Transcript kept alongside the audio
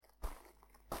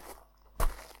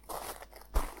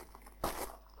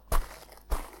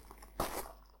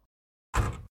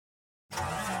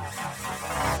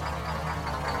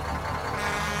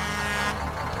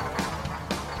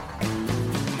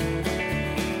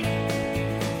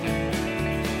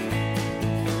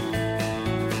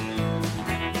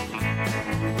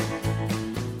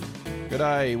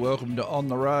G'day, welcome to On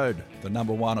the Road, the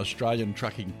number one Australian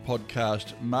trucking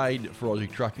podcast made for Aussie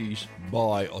truckies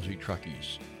by Aussie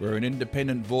truckies. We're an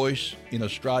independent voice in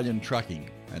Australian trucking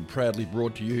and proudly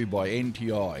brought to you by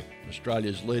NTI,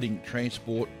 Australia's leading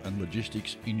transport and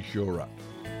logistics insurer.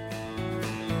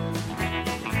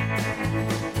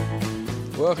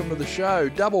 Welcome to the show.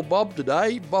 Double Bob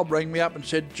today. Bob rang me up and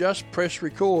said, just press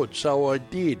record, so I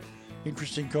did.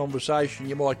 Interesting conversation.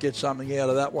 You might get something out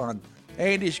of that one.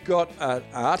 And he's got an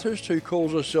artist who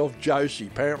calls herself Josie.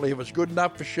 Apparently, if it's good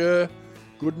enough for Cher,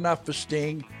 good enough for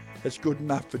Sting, it's good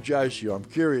enough for Josie. I'm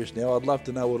curious now. I'd love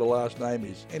to know what her last name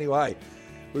is. Anyway,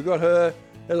 we've got her,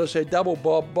 as I said, Double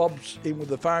Bob. Bob's in with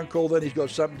the phone call, then he's got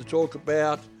something to talk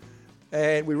about.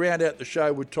 And we round out the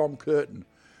show with Tom Curtin.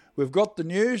 We've got the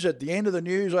news. At the end of the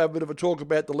news, I have a bit of a talk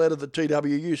about the letter the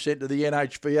TWU sent to the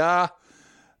NHVR.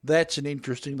 That's an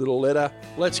interesting little letter.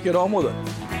 Let's get on with it.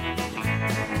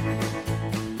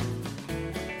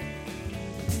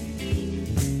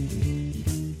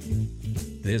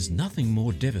 There's nothing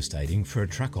more devastating for a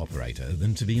truck operator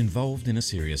than to be involved in a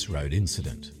serious road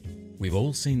incident. We've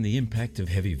all seen the impact of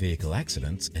heavy vehicle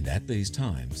accidents, and at these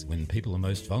times, when people are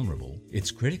most vulnerable,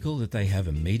 it's critical that they have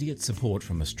immediate support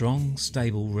from a strong,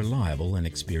 stable, reliable and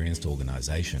experienced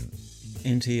organisation.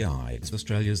 NTI is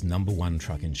Australia's number one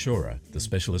truck insurer, the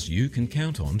specialist you can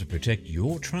count on to protect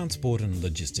your transport and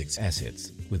logistics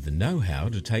assets, with the know-how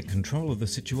to take control of the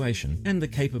situation and the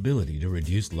capability to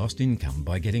reduce lost income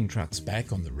by getting trucks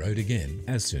back on the road again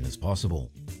as soon as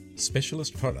possible.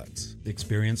 Specialist products,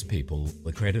 experienced people,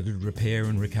 accredited repair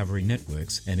and recovery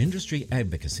networks, and industry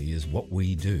advocacy is what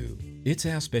we do. It's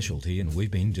our specialty and we've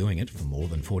been doing it for more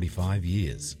than 45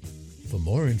 years. For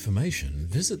more information,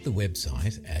 visit the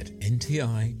website at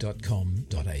nti.com.au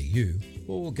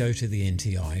or go to the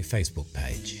NTI Facebook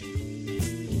page.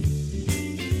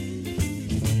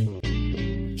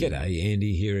 G'day,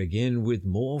 Andy here again with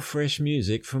more fresh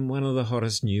music from one of the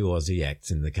hottest new Aussie acts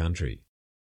in the country.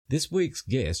 This week's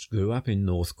guest grew up in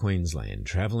North Queensland,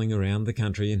 travelling around the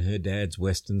country in her dad's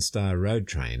Western Star road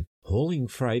train, hauling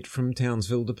freight from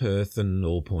Townsville to Perth and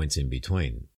all points in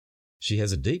between. She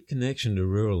has a deep connection to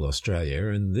rural Australia,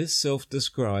 and this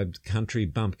self-described country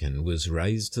bumpkin was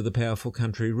raised to the powerful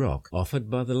country rock offered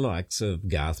by the likes of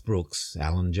Garth Brooks,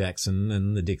 Alan Jackson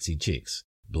and the Dixie Chicks,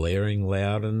 blaring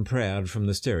loud and proud from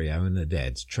the stereo in her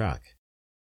dad's truck.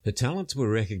 Her talents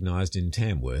were recognised in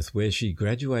Tamworth, where she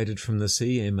graduated from the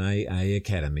CMAA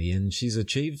Academy, and she's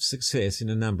achieved success in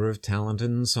a number of talent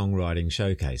and songwriting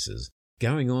showcases,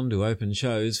 going on to open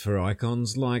shows for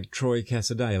icons like Troy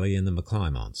Cassadaly and the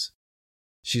McClymonts.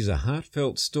 She's a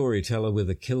heartfelt storyteller with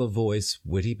a killer voice,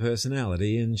 witty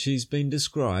personality, and she's been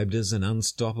described as an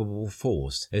unstoppable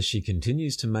force as she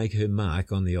continues to make her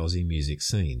mark on the Aussie music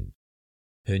scene.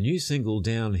 Her new single,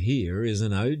 Down Here, is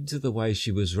an ode to the way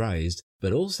she was raised,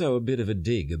 but also a bit of a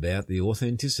dig about the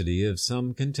authenticity of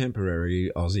some contemporary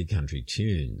Aussie country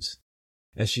tunes.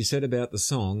 As she said about the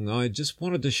song, I just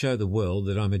wanted to show the world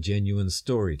that I'm a genuine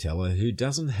storyteller who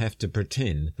doesn't have to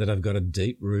pretend that I've got a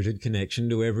deep-rooted connection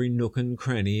to every nook and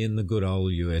cranny in the good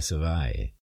old US of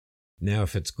A. Now,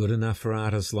 if it's good enough for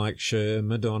artists like Cher,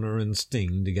 Madonna and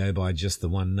Sting to go by just the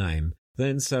one name,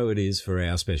 then so it is for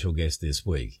our special guest this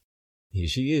week. Here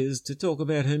she is to talk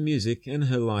about her music and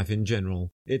her life in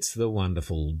general. It's the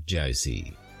wonderful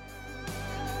Josie.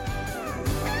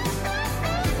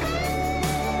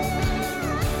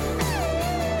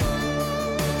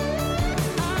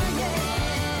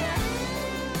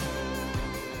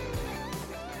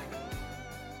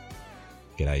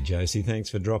 G'day Josie, thanks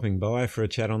for dropping by for a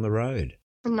chat on the road.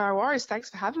 No worries,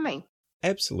 thanks for having me.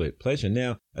 Absolute pleasure.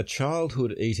 Now, a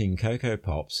childhood eating Cocoa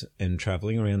Pops and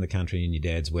travelling around the country in your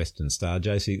dad's Western Star,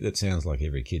 Josie, that sounds like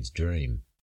every kid's dream.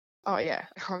 Oh yeah,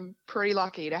 I'm pretty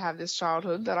lucky to have this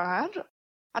childhood that I had.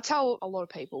 I tell a lot of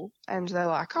people and they're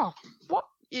like, oh, what?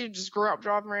 You just grew up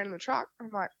driving around in the truck?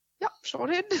 I'm like, yep, sure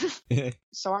did. Yeah.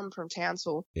 So I'm from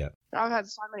Townsville. Yeah. I've had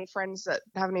so many friends that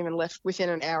haven't even left within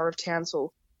an hour of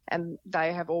Townsville. And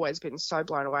they have always been so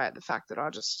blown away at the fact that I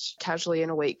just casually in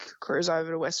a week cruise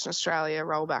over to Western Australia,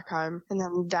 roll back home, and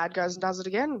then Dad goes and does it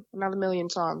again another million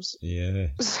times. Yeah.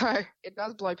 So it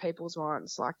does blow people's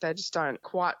minds. Like they just don't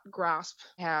quite grasp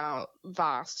how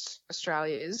vast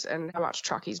Australia is and how much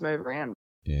truckies move around.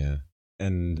 Yeah.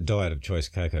 And diet of choice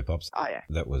Cocoa Pops. Oh, yeah.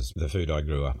 That was the food I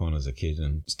grew up on as a kid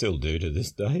and still do to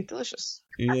this day. Delicious.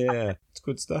 Yeah. It's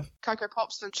good stuff. Cocoa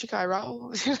Pops and Chico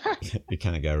roll. You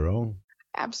can't go wrong.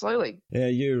 Absolutely. Yeah,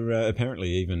 you're apparently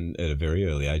even at a very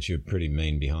early age, you're pretty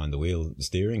mean behind the wheel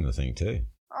steering the thing too.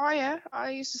 Oh, yeah.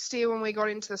 I used to steer when we got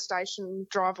into the station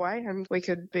driveway and we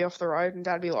could be off the road and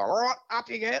Dad would be like, all right, up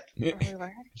you get. Yeah. And we'd be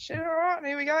like, shit, all right,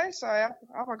 here we go. So up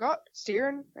I got,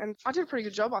 steering. And I did a pretty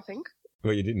good job, I think.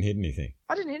 Well, you didn't hit anything.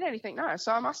 I didn't hit anything, no.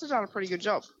 So I must have done a pretty good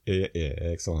job. Yeah,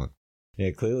 excellent.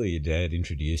 Yeah, clearly your dad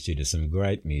introduced you to some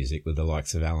great music with the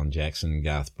likes of Alan Jackson,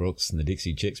 Garth Brooks and the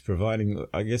Dixie Chicks, providing,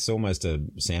 I guess, almost a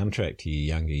soundtrack to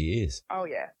your younger years. Oh,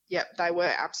 yeah. Yep, they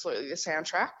were absolutely the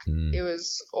soundtrack. Mm. It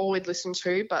was all we'd listen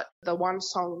to, but the one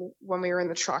song when we were in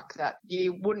the truck that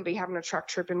you wouldn't be having a truck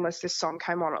trip unless this song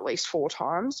came on at least 4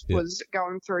 times was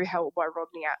Going Through Hell by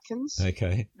Rodney Atkins.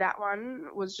 Okay. That one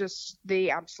was just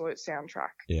the absolute soundtrack.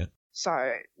 Yeah.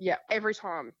 So, yeah, every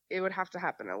time it would have to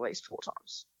happen at least 4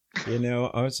 times. Yeah, now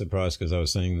I was surprised because I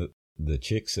was seeing that the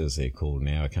Chicks, as they're called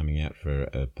now, are coming out for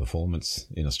a performance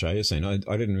in Australia soon. I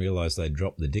didn't realise they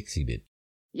dropped the Dixie bit.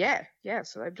 Yeah,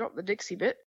 so they dropped the Dixie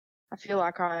bit. I feel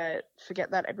like I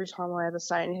forget that every time I ever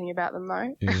say anything about them,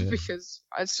 though, because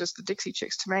it's just the Dixie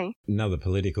Chicks to me. Another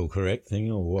political correct thing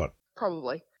or what?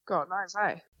 Probably. God knows,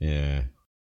 eh? Yeah.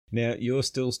 Now, you're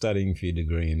still studying for your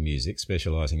degree in music,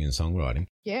 specialising in songwriting.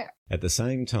 Yeah. At the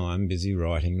same time, busy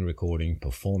writing, recording,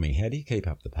 performing. How do you keep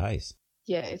up the pace?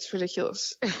 Yeah, it's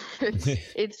ridiculous.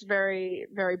 It's very,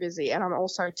 very busy. And I'm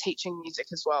also teaching music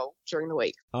as well during the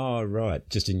week. Oh, right.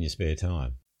 Just in your spare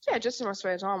time. Yeah, just in my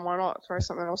spare time. Why not throw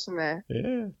something else in there?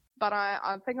 Yeah. But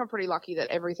I think I'm pretty lucky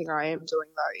that everything I am doing,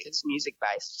 though, is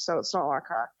music-based. So it's not like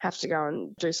I have to go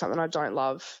and do something I don't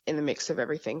love in the mix of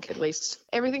everything. At least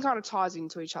everything kind of ties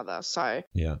into each other. So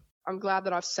yeah, I'm glad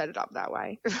that I've set it up that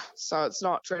way. So it's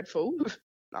not dreadful.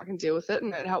 I can deal with it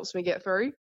and it helps me get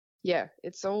through. Yeah,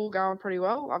 it's all going pretty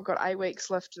well. I've got 8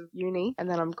 weeks left of uni and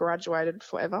then I'm graduated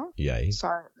forever. Yay. So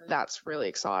that's really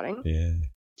exciting. Yeah.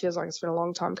 Feels like it's been a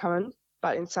long time coming.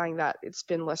 But in saying that, it's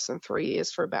been less than 3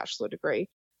 years for a bachelor degree.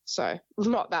 So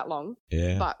not that long.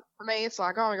 Yeah. But for me, it's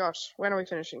like, oh my gosh, when are we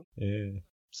finishing? Yeah.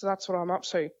 So that's what I'm up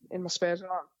to in my spare time.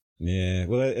 Yeah.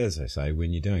 Well, as I say,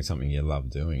 when you're doing something you love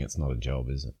doing, it's not a job,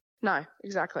 is it? No,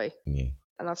 exactly. Yeah.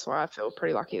 And that's why I feel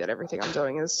pretty lucky that everything I'm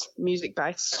doing is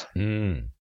music-based. Mm.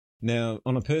 Now,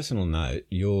 on a personal note,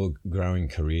 your growing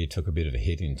career took a bit of a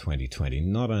hit in 2020,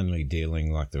 not only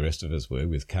dealing like the rest of us were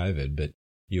with COVID, but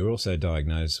you were also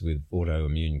diagnosed with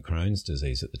autoimmune Crohn's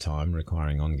disease at the time,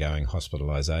 requiring ongoing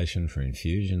hospitalisation for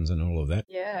infusions and all of that.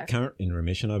 Yeah. Current in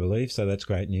remission, I believe, so that's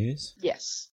great news.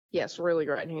 Yes, really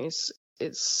great news.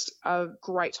 It's a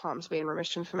great time to be in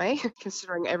remission for me,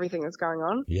 considering everything that's going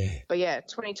on. Yeah. But yeah,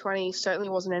 2020 certainly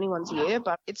wasn't anyone's year,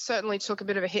 but it certainly took a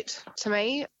bit of a hit to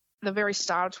me. The very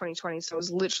start of 2020, so it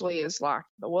was literally as like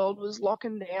the world was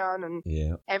locking down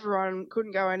and everyone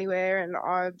couldn't go anywhere, and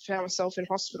I found myself in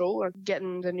hospital and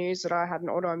getting the news that I had an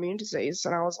autoimmune disease,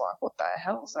 and I was like, what the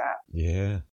hell is that?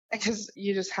 Yeah. Because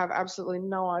you just have absolutely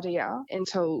no idea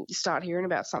until you start hearing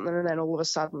about something, and then all of a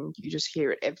sudden you just hear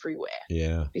it everywhere.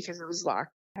 Yeah. Because it was like,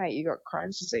 hey, you got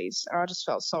Crohn's disease. And I just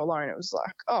felt so alone. It was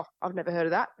like, oh, I've never heard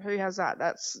of that. Who has that?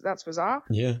 That's bizarre.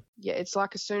 Yeah. Yeah, it's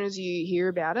like as soon as you hear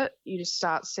about it, you just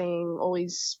start seeing all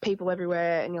these people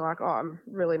everywhere and you're like, oh, I'm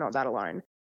really not that alone.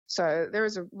 So there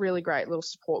is a really great little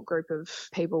support group of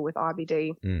people with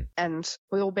IBD and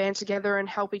we all band together and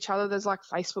help each other. There's like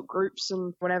Facebook groups,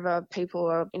 and whenever people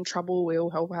are in trouble, we all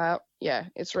help out. Yeah,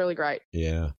 it's really great.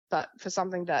 Yeah. But for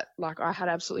something that like I had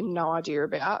absolutely no idea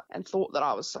about and thought that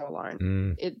I was so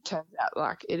alone, it turns out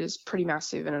like it is pretty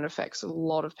massive and it affects a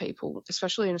lot of people,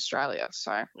 especially in Australia.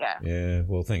 So yeah. Yeah.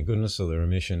 Well, thank goodness for the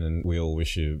remission, and we all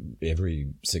wish you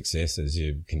every success as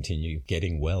you continue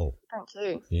getting well. Thank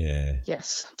you. Yeah.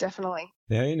 Yes, definitely.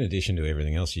 Now, in addition to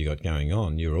everything else you got going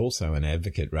on, you're also an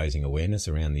advocate raising awareness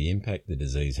around the impact the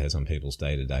disease has on people's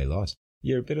day-to-day lives.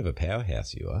 You're a bit of a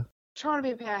powerhouse, you are. Trying to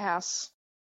be a powerhouse.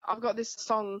 I've got this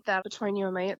song that Between You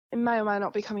and Me, it may or may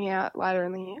not be coming out later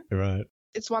in the year. Right.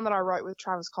 It's one that I wrote with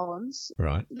Travis Collins.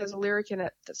 Right. There's a lyric in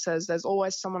it that says, there's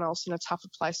always someone else in a tougher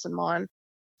place than mine.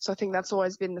 So I think that's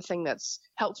always been the thing that's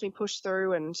helped me push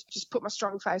through and just put my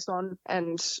strong face on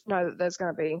and know that there's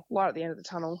going to be light at the end of the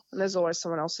tunnel, and there's always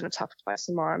someone else in a tougher place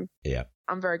than mine. Yeah.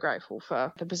 I'm very grateful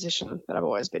for the position that I've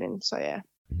always been in. So yeah.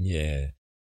 Yeah.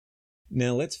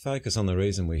 Now, let's focus on the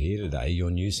reason we're here today,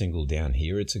 your new single, Down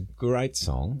Here. It's a great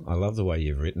song. I love the way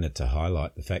you've written it to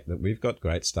highlight the fact that we've got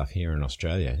great stuff here in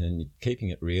Australia and keeping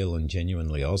it real and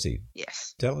genuinely Aussie.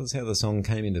 Yes. Tell us how the song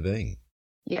came into being.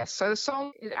 Yes. So the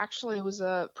song, it actually was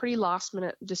a pretty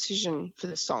last-minute decision for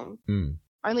this song.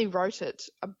 I only wrote it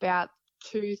about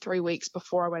 2-3 weeks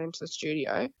before I went into the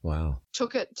studio. Wow.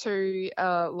 Took it to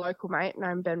a local mate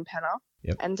named Ben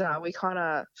Penner, and we kind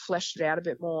of fleshed it out a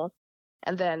bit more,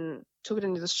 and then took it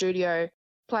into the studio,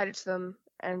 played it to them,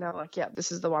 And they're like, yeah,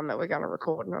 this is the one that we're going to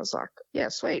record. And I was like, yeah,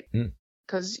 sweet.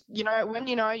 Because, when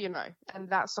you know, you know. And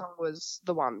that song was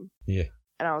the one. Yeah.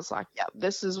 And I was like, yeah,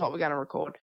 this is what we're going to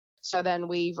record. So then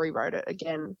we rewrote it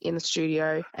again in the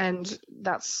studio, and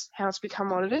that's how it's become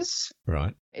what it is.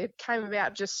 Right. It came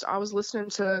about I was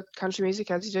listening to country music,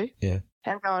 as you do. Yeah.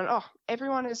 And going, oh,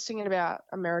 everyone is singing about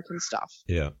American stuff.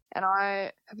 Yeah. And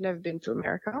I have never been to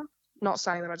America. Not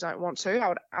saying that I don't want to. I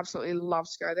would absolutely love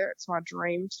to go there. It's my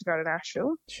dream to go to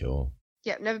Nashville. Sure.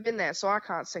 Yeah, never been there, so I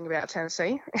can't sing about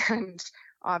Tennessee. And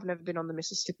I've never been on the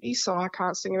Mississippi, so I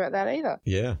can't sing about that either.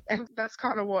 Yeah. And that's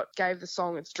kind of what gave the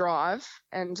song its drive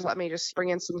and let me just bring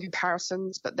in some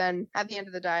comparisons. But then at the end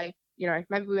of the day,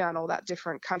 maybe we aren't all that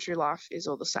different. Country life is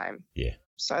all the same. Yeah.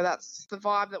 So that's the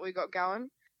vibe that we got going.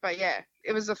 But yeah,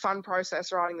 it was a fun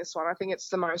process writing this one. I think it's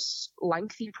the most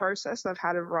lengthy process I've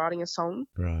had of writing a song.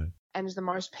 Right. And the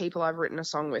most people I've written a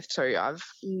song with too. I've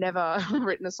never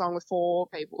written a song with 4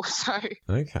 people. So.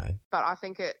 Okay. But I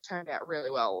think it turned out really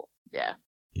well. Yeah.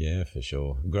 Yeah, for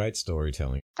sure. Great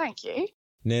storytelling. Thank you.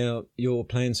 Now, your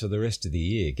plans for the rest of the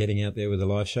year, getting out there with a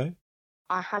live show?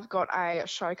 I have got a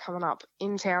show coming up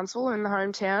in Townsville, in the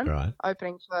hometown, right,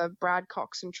 opening for Brad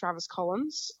Cox and Travis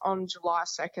Collins on July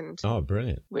 2nd. Oh,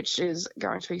 brilliant. Which is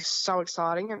going to be so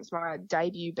exciting. And it's my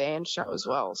debut band show as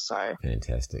well. So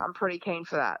fantastic. I'm pretty keen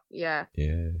for that. Yeah.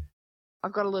 Yeah.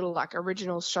 I've got a little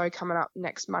originals show coming up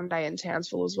next Monday in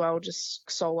Townsville as well,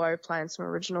 just solo playing some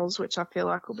originals, which I feel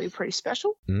like will be pretty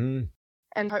special. Mm.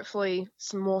 And hopefully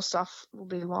some more stuff will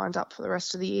be lined up for the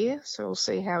rest of the year. So we'll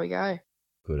see how we go.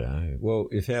 Good. Well,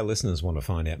 if our listeners want to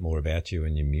find out more about you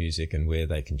and your music and where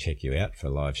they can check you out for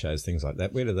live shows, things like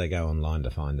that, where do they go online to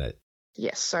find that?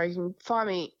 Yes, so you can find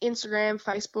me Instagram,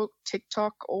 Facebook,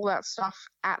 TikTok, all that stuff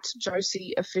at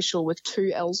Josie Official with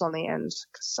 2 L's on the end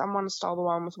because someone stole the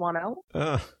one with 1 L.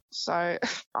 Oh. So I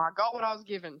got what I was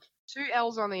given. 2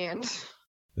 L's on the end.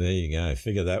 There you go.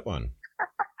 Figure that one.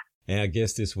 Our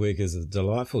guest this week is a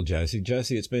delightful Josie.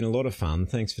 Josie, it's been a lot of fun.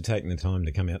 Thanks for taking the time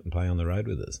to come out and play on the road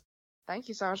with us. Thank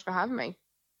you so much for having me.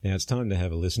 Now it's time to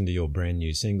have a listen to your brand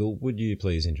new single. Would you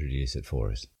please introduce it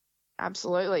for us?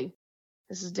 Absolutely.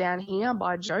 This is Down Here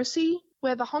by Josie,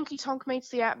 where the honky-tonk meets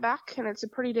the outback, and it's a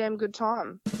pretty damn good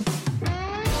time.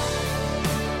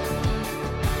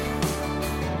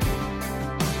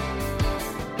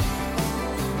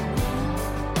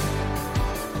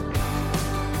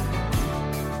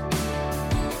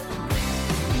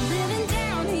 Living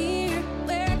down here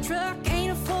where a truck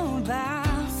ain't a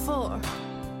 4x4.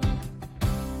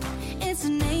 It's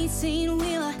an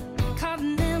 18-wheeler,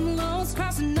 carting them loads,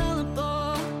 crossing all the board.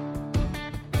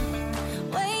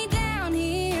 Way down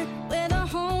here where the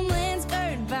homeland's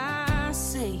girded by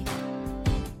sea.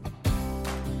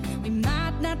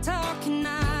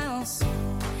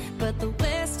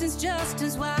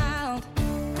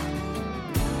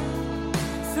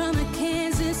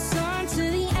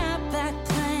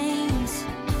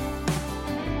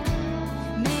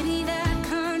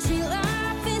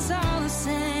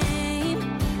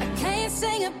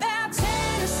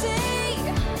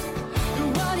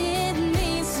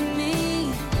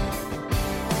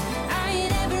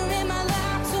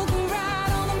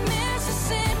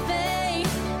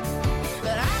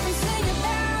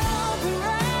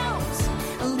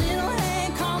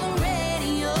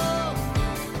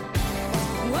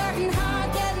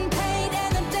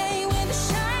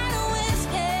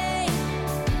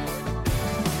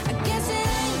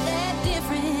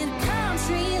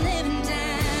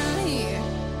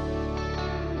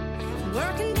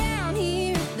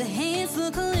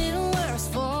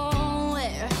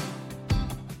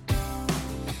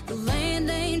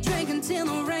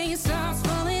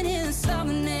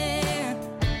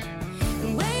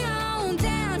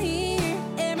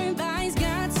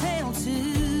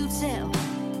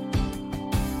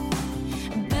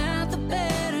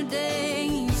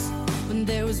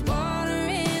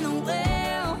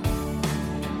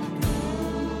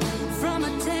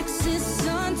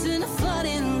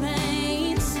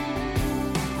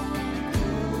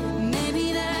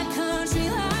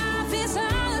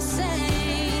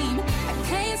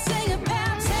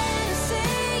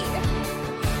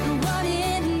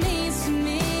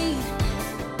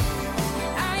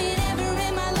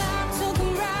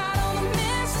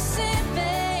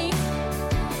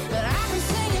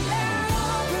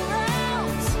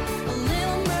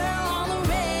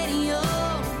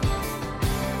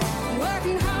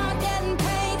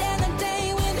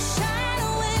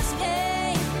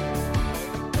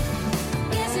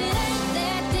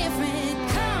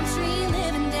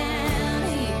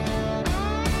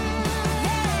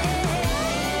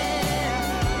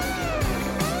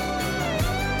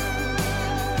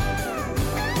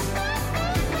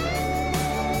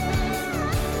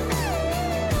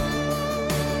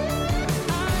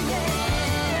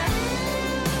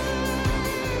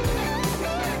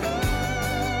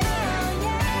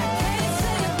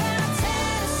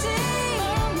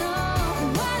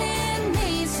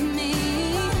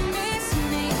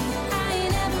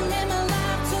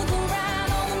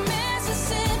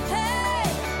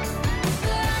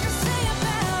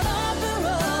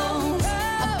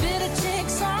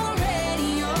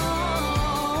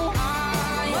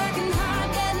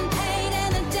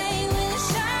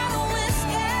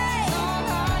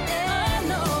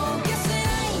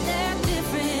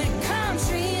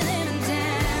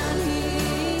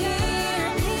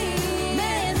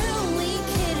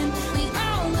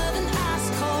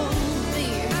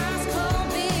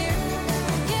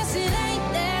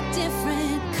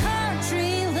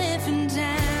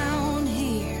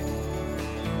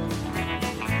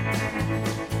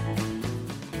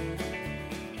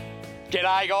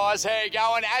 G'day guys, how you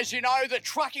going? As you know, the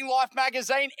Trucking Life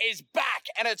magazine is back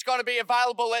and it's going to be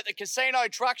available at the Casino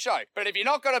Truck Show. But if you're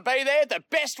not going to be there, the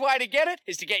best way to get it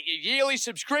is to get your yearly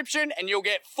subscription and you'll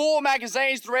get 4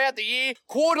 magazines throughout the year,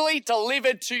 quarterly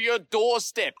delivered to your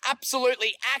doorstep.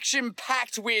 Absolutely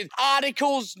action-packed with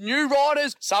articles, new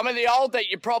riders, some of the old that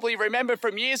you probably remember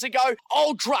from years ago,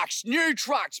 old trucks, new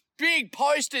trucks, big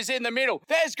posters in the middle.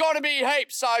 There's got to be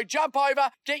heaps. So jump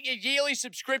over, get your yearly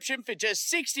subscription for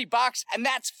just $60 and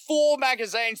that's 4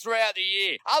 magazines throughout the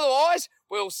year. Otherwise,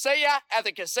 we'll see ya at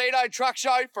the Casino Truck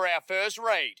Show for our first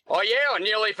read. Oh yeah, I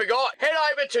nearly forgot. Head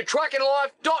over to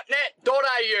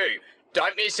truckinglife.net.au.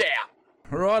 Don't miss out.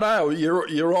 Righto,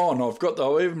 you're on. I've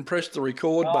even pressed the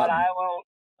record button. Righto, well,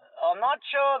 I'm not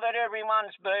sure that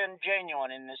everyone's been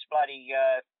genuine in this bloody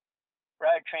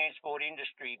road transport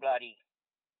industry bloody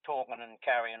talking and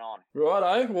carrying on.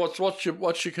 Righto, what's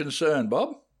your concern,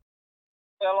 Bob?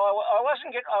 Well, I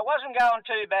wasn't going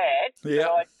too bad. Yeah.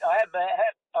 I have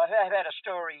had a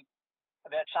story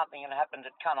about something that happened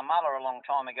at Cunnamulla a long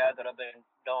time ago that I've been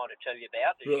dying to tell you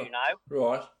about, as you know.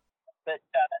 Right. But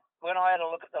when I had a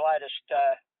look at the latest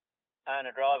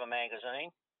Owner-Driver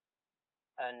magazine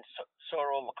and saw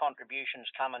all the contributions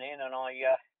coming in, and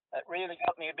it really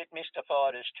got me a bit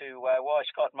mystified as to why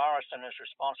Scott Morrison is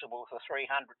responsible for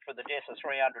the death of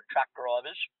 300 truck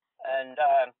drivers, and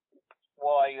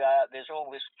why there's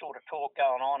all this sort of talk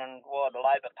going on, and why the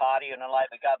Labor Party and the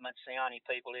Labor government's the only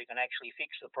people who can actually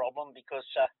fix the problem, because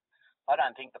I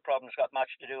don't think the problem's got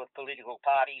much to do with political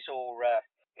parties or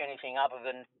anything other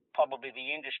than probably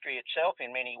the industry itself in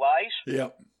many ways.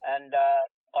 Yeah. And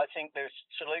I think the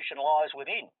solution lies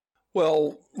within.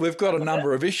 Well, we've got a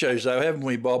number of issues, though, haven't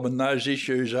we, Bob? And those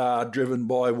issues are driven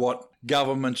by what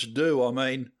governments do. I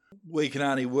mean, we can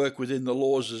only work within the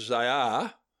laws as they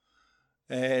are.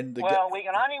 And we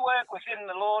can only work within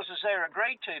the laws as they're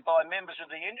agreed to by members of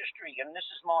the industry, and this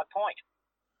is my point.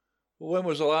 Well, when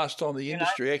was the last time the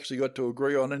industry actually got to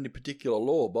agree on any particular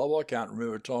law, Bob? I can't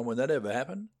remember a time when that ever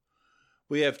happened.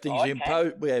 We have things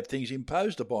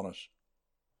imposed upon us.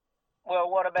 Well,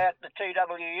 what about the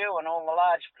TWU and all the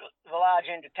large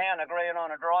end of town agreeing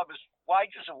on a driver's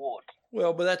wages award?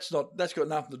 Well, but that's got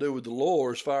nothing to do with the law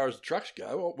as far as the trucks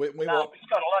go.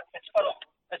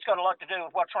 It's got a lot to do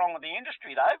with what's wrong with the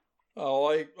industry, though.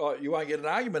 Oh, you won't get an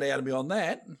argument out of me on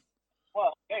that.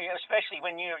 Well, yeah, especially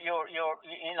when you don't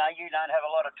have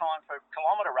a lot of time for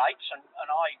kilometre rates, and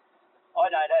I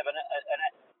don't have an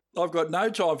I've got no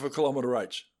time for kilometre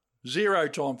rates. Zero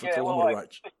time for kilometre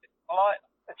rates.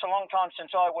 It's a long time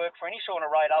since I worked for any sort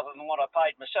of rate other than what I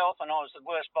paid myself, and I was the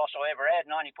worst boss I ever had,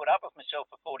 and I only put up with myself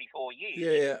for 44 years.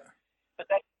 Yeah. But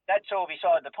that's all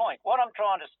beside the point. What I'm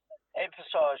trying to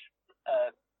emphasise,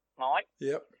 Mike.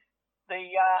 Yep. The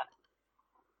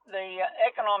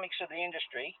economics of the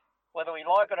industry, whether we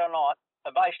like it or not,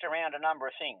 are based around a number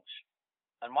of things.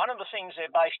 And one of the things they're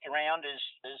based around is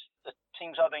the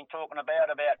things I've been talking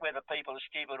about whether people are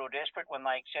stupid or desperate when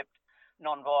they accept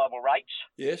non-viable rates.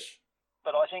 Yes.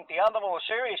 But I think the other more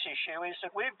serious issue is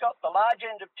that we've got the large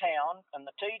end of town and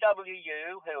the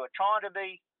TWU who are trying to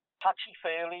be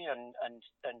touchy-feely and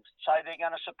say they're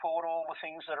going to support all the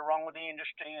things that are wrong with the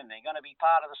industry and they're going to be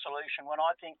part of the solution, when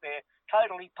I think they're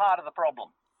totally part of the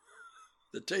problem.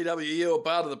 The TWU are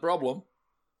part of the problem?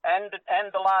 And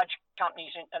the large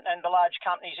companies in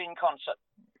concert.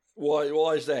 Why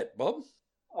is that, Bob?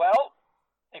 Well,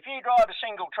 if you drive a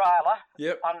single trailer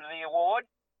under the award,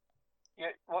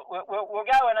 we'll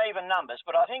go in even numbers,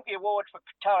 but I think the award for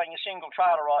towing a single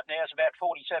trailer right now is about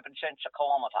 47 cents a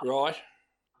kilometre. Right.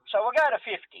 So we'll go to 50.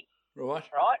 Right.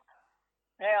 Right?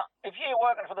 Now, if you're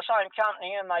working for the same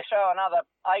company and they throw another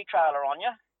A trailer on you,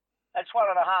 that's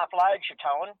 1.5 loads you're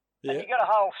towing. Yeah. And you get a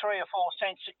whole 3 or 4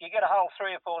 cents. You get a whole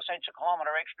 3 or 4 cents a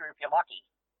kilometre extra if you're lucky.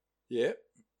 Yeah,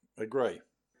 agree.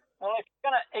 Well, if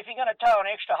you're gonna tow an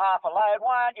extra half a load,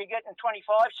 why aren't you getting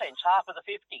 25 cents, half of the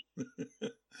 50?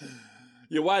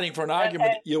 You're waiting for an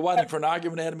argument. You're waiting for an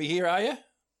argument out of me here, are you?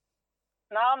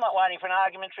 No, I'm not waiting for an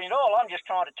argument from you at all. I'm just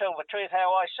trying to tell the truth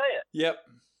how I see it. Yep.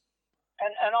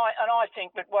 And I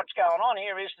think that what's going on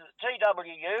here is that the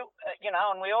TWU,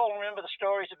 and we all remember the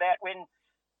stories about when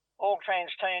All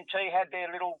Trans TNT had their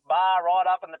little bar right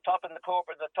up in the top of the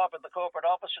corporate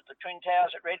office at the Twin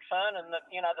Towers at Redfern, and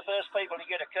the first people to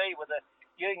get a key were the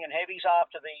union heavies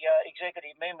after the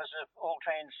executive members of All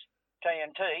Trans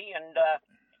TNT, and there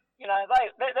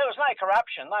was no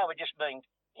corruption. They were just being,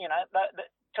 the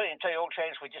TNT All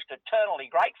Trans were just eternally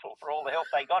grateful for all the help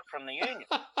they got from the union.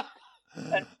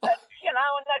 And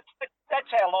that's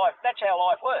how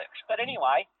life works. But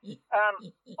anyway,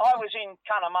 I was in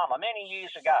Cunnamulla many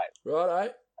years ago.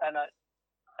 Right. And a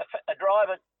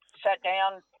driver sat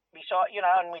down beside,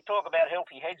 and we talk about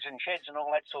healthy heads and sheds and all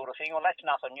that sort of thing. Well, that's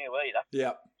nothing new either.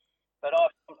 Yeah. But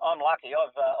I'm lucky. I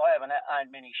haven't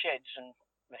owned many sheds, and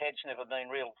the head's never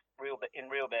been in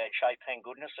real bad shape, thank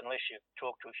goodness, unless you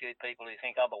talk to a few people who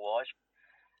think otherwise.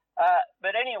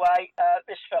 But anyway,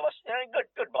 this fella,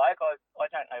 good bloke. I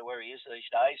don't know where he is these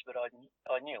days, but I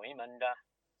knew him. And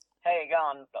how you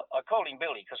going? I called him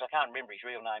Billy because I can't remember his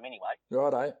real name anyway.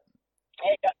 Righto.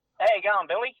 How you going,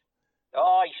 Billy?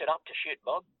 Oh, he said, up to shit,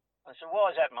 Bob. I said, why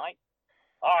is that, mate?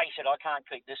 Oh, he said, I can't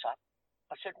keep this up.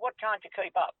 I said, what can't you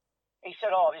keep up? He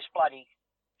said, oh, this bloody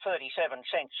 37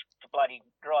 cents to bloody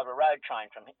drive a road train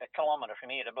from a kilometre from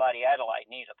here to bloody Adelaide,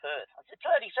 near to Perth. I said,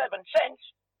 37 cents?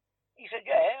 He said,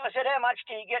 yeah. I said, how much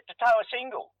do you get to tow a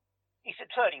single? He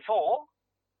said, 34.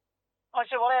 I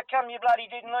said, well, how come you bloody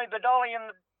didn't leave the dolly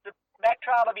and the back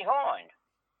trailer behind?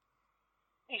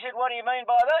 He said, what do you mean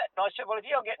by that? And I said, well, if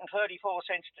you're getting 34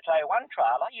 cents to tow one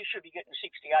trailer, you should be getting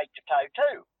 68 to tow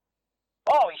two.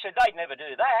 Oh, he said, they'd never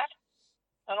do that.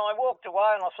 And I walked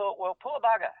away and I thought, well, poor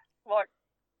bugger. Like,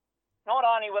 not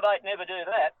only would they never do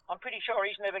that, I'm pretty sure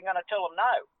he's never going to tell them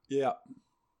no. Yeah.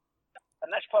 And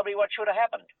that's probably what should have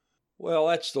happened. Well,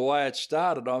 that's the way it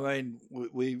started. I mean,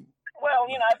 we Well,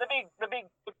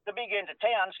 the big end of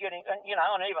town's getting, and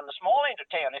even the small end of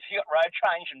town, if you got road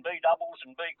trains and B doubles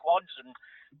and B quads and,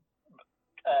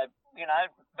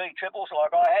 B triples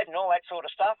like I had and all that sort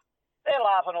of stuff, they're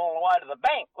laughing all the way to the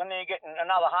bank when they're getting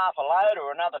another half a load or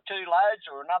another 2 loads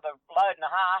or another load and a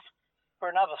half for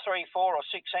another 3, 4 or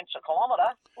 6 cents a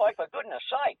kilometre. Like, for goodness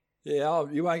sake. Yeah,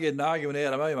 you won't get an argument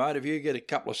out of me, mate. If you get a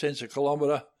couple of cents a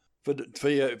kilometre for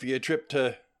your trip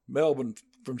to Melbourne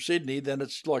from Sydney, then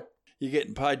it's like you're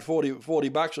getting paid $40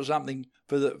 or something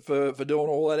for doing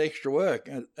all that extra work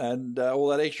and all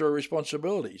that extra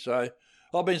responsibility. So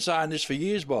I've been saying this for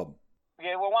years, Bob.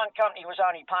 Yeah, well, one company was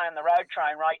only paying the road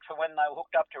train rate for when they were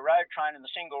hooked up to road train and the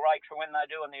single rate for when they're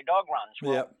doing their dog runs.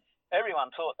 Well, yep.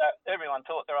 Everyone thought they're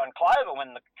on clover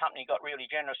when the company got really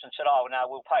generous and said, "Oh, no,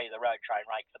 we'll pay you the road train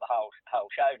rate for the whole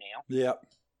show now." Yeah.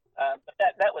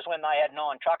 But that was when they had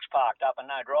 9 trucks parked up and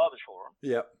no drivers for them.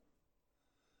 Yeah.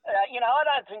 I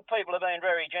don't think people are being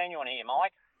very genuine here,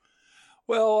 Mike.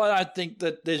 Well, I don't think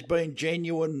that there's been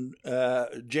genuine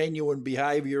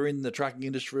behaviour in the trucking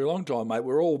industry for a long time, mate.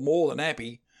 We're all more than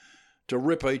happy to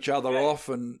rip each other off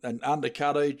and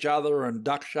undercut each other and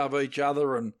duck shove each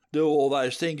other and do all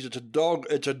those things. It's a dog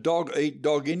eat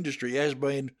dog industry, has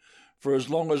been for as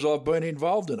long as I've been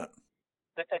involved in it.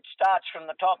 It starts from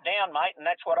the top down, mate, and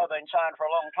that's what I've been saying for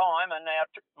a long time. And now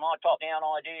my top down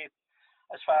idea,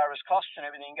 as far as costs and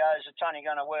everything goes, it's only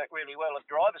going to work really well if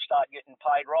drivers start getting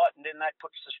paid right, and then that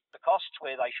puts the costs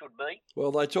where they should be.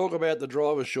 Well, they talk about the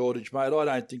driver shortage, mate. I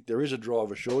don't think there is a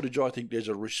driver shortage. I think there's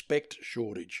a respect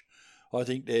shortage. I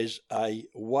think there's a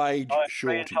wage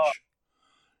shortage.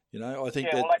 I think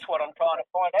well, that's what I'm trying to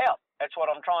point out. It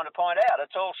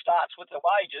all starts with the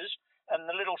wages and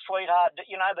the little sweetheart, the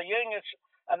unions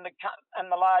and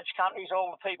the large companies,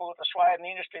 all the people with the sway in the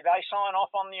industry, they sign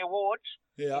off on the awards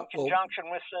in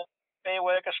conjunction with the Fair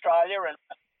Work Australia.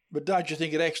 But don't you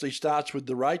think it actually starts with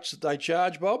the rates that they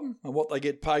charge, Bob, and what they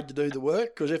get paid to do the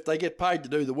work? Because if they get paid to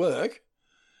do the work,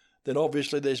 then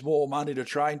obviously there's more money to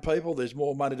train people, there's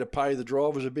more money to pay the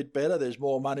drivers a bit better, there's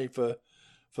more money for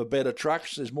better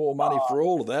trucks, there's more money for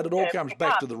all of that. It all comes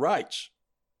back to the rates.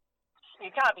 You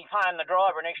can't be paying the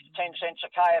driver an extra 10 cents a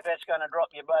K if that's going to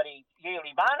drop your bloody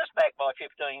yearly bonus back by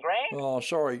 15 grand. Oh,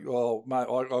 sorry. Well, mate,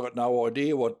 I got no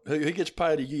idea who gets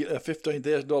paid a $15,000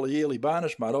 yearly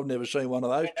bonus, mate. I've never seen one of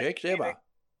those checks ever.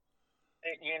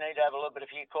 You need to have a look at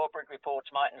a few corporate reports,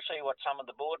 mate, and see what some of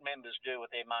the board members do with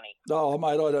their money. No,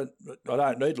 mate, I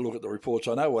don't need to look at the reports.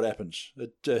 I know what happens.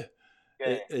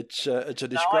 It's a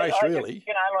disgrace, really.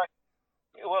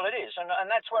 Well, it is, and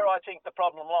that's where I think the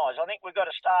problem lies. I think we've got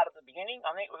to start at the beginning.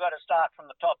 I think we've got to start from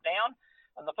the top down,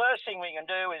 and the first thing we can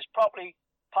do is properly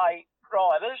pay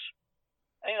drivers.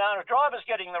 The drivers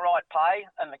getting the right pay,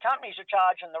 and the companies are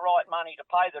charging the right money to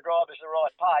pay the drivers the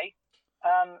right pay.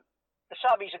 The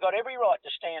subbies have got every right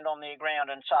to stand on their ground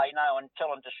and say no and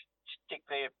tell them to stick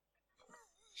their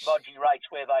bodgy rates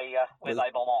where they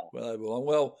belong. Where they belong.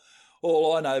 Well,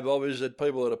 all I know, Bob, is that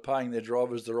people that are paying their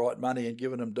drivers the right money and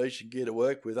giving them decent gear to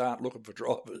work with aren't looking for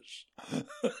drivers.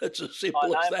 It's as simple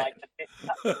as that.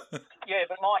 Mate,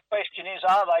 but my question is,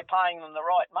 are they paying them the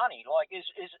right money? Like, is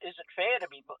it fair to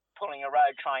be pulling a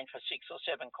road train for 6 or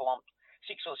 7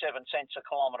 cents a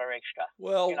kilometre extra?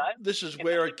 Well, this is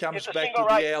where it comes back to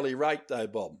the hourly rate, though,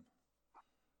 Bob.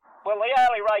 Well, the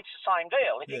hourly rate's the same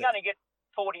deal. If you're going to get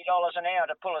 $40 an hour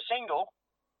to pull a single,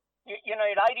 You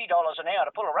need $80 an hour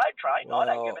to pull a road train. I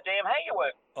don't give a damn how you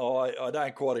work. I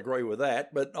don't quite agree with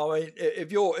that, but I mean,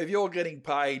 if you're getting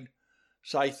paid,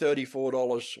 say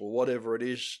 $34 or whatever it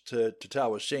is to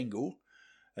tow a single,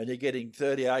 and you're getting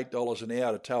 $38 an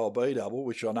hour to tow a B double,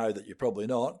 which I know that you're probably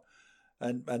not,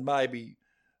 and maybe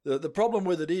the problem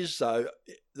with it is though,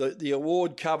 the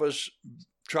award covers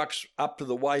trucks up to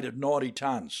the weight of 90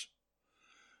 tonnes.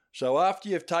 So after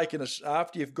your pay's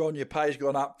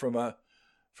gone up from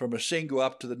a single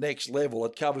up to the next level,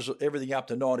 it covers everything up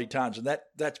to 90 tonnes, and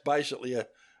that's basically a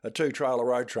two-trailer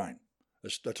road train, a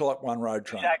Type 1 road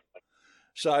train. Exactly.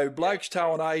 So blokes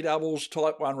towing A doubles,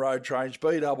 Type 1 road trains,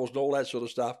 B doubles and all that sort of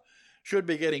stuff should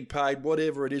be getting paid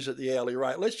whatever it is at the hourly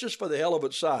rate. Let's just for the hell of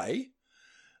it say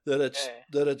that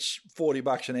it's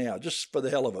 $40 an hour, just for the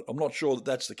hell of it. I'm not sure that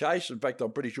that's the case. In fact,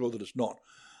 I'm pretty sure that it's not.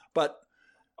 But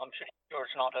I'm sure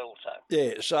it's not also.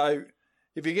 Yeah, so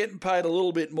if you're getting paid a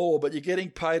little bit more, but you're getting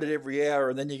paid at every hour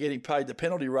and then you're getting paid the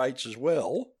penalty rates as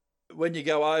well, when you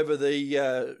go over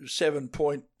the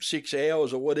 7.6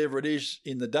 hours or whatever it is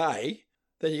in the day,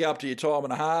 then you go up to your time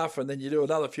and a half, and then you do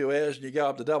another few hours and you go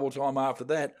up to double time after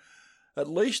that. At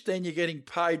least then you're getting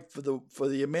paid for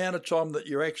the amount of time that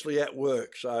you're actually at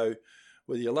work. So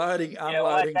with your loading,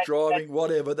 unloading, driving,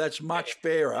 whatever, that's much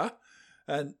fairer.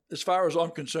 And as far as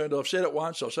I'm concerned, I've said it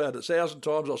once, I've said it 1,000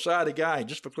 times, I'll say it again,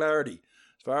 just for clarity.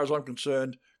 As far as I'm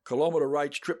concerned, kilometre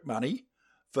rates trip money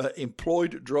for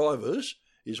employed drivers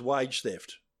is wage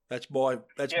theft. That's my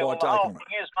take on it.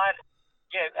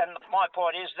 Yeah, and my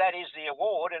point is that is the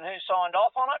award, and who signed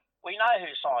off on it? We know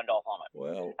who signed off on it.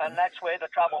 Well, and that's where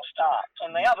the trouble starts.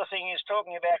 And the other thing is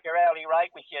talking about your hourly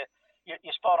rate with your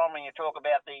spot on when you talk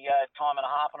about the time and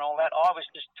a half and all that. I was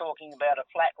just talking about a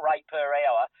flat rate per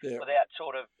hour without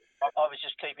sort of. I was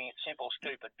just keeping it simple,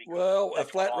 stupid. Well, a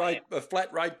flat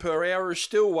rate per hour is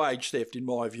still wage theft in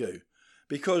my view,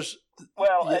 because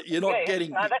you're not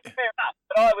getting. No, that's fair enough.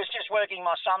 But I was just working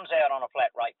my sums out on a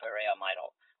flat rate per hour, mate.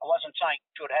 I wasn't saying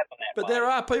it should happen that way. But there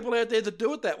are people out there that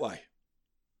do it that way.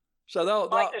 So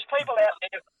Mate, there's people out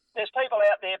there. There's people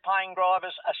out there paying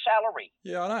drivers a salary.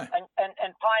 Yeah, I know. And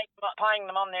paying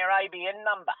them on their ABN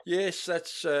number. Yes,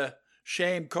 that's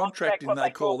sham contracting.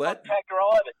 They call that. Contract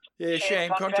drivers. Yeah,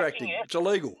 sham contracting. Yeah. It's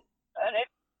illegal.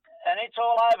 And it's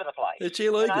all over the place. It's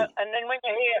illegal. You know? And then when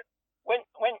you hear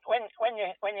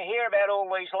when you hear about all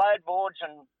these load boards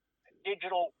and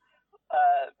digital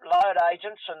load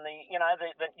agents and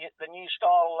the new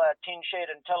style tin shed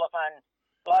and telephone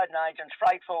loading agents,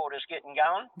 freight forwarders getting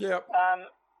going. Yep.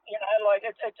 Like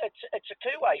it's a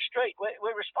two-way street.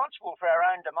 We're responsible for our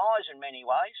own demise in many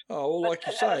ways. Oh, well, like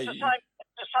you say, it's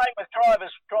the same with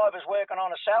drivers working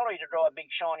on a salary to drive big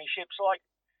shiny ships. Like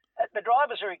the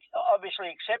drivers are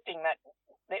obviously accepting that.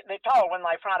 They're told when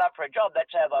they front up for a job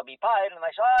that's how they'll be paid, and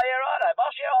they say, "Oh, yeah, righto,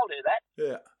 boss, yeah, I'll do that."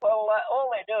 Yeah. Well, all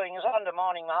they're doing is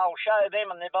undermining the whole show,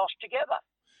 them and their boss together.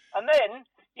 And then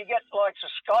you get likes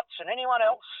of Scots and anyone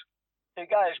else who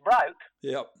goes broke.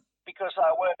 Yep. Because they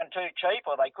were working too cheap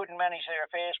or they couldn't manage their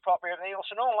affairs properly, everything else,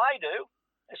 and all they do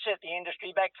is set the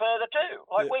industry back further too.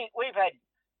 Like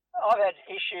I've had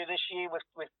issue this year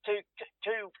with two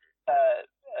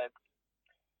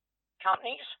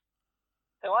companies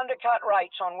who undercut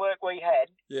rates on work we had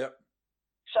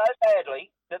so badly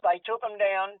that they took them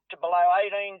down to below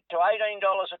 $18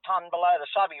 a tonne below the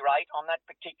subby rate on that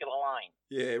particular lane.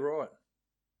 Yeah, right.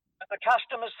 And the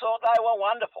customers thought they were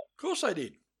wonderful. Of course they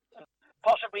did.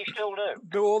 Possibly still do.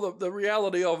 Well, the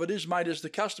reality of it is, mate, is the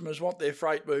customers want their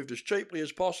freight moved as cheaply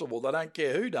as possible. They don't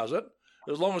care who does it,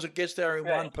 as long as it gets there in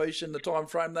one piece in the time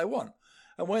frame they want.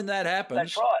 And when that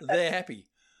happens, they're happy.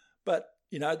 But,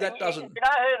 that doesn't...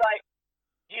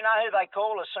 Do you know who they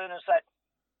call as soon as that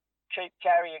cheap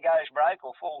carrier goes broke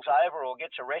or falls over or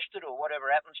gets arrested or whatever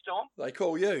happens to them? They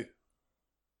call you.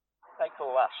 They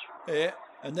call us. Yeah,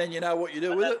 and then you know what you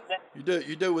do with it?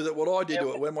 You do with it what I did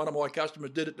to it when one of my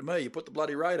customers did it to me. You put the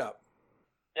bloody rate up.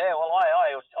 Yeah, well,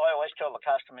 I always tell the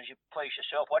customers, you please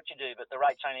yourself what you do, but the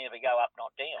rates only ever go up,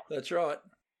 not down. That's right.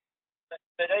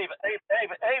 But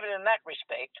even in that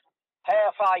respect,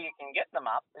 how far you can get them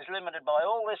up is limited by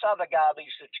all this other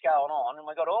garbage that's going on, and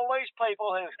we've got all these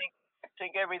people who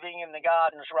think everything in the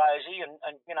garden's rosy, and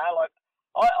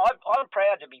I'm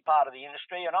proud to be part of the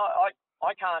industry, and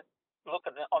I can't look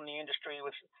on the industry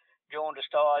with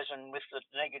jaundiced eyes and with the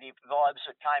negative vibes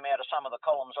that came out of some of the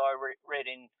columns I read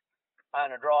in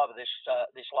Owner Driver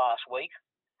this last week.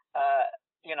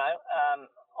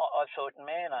 I thought,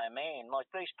 man, oh man, like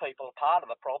these people are part of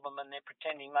the problem and they're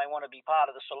pretending they want to be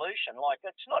part of the solution. Like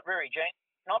it's not very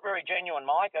genuine,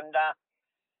 Mike. And I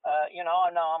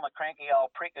know I'm a cranky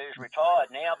old prick who's retired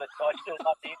now, but I still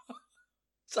love the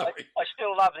Sorry. I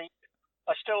still love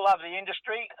the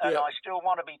industry, and I still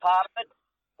want to be part of it.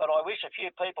 But I wish a few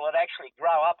people would actually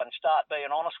grow up and start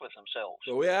being honest with themselves.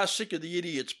 Well, we are sick of the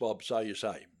idiots, Bob, so you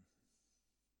say.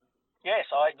 Yes,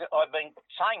 I've been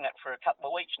saying that for a couple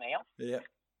of weeks now. Yeah.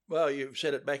 Well, you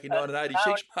said it back in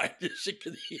 1986, mate. You're sick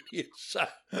of the idiots. So.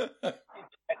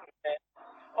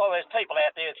 Well, there's people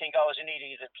out there who think I was an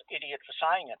idiot for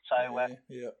saying it. So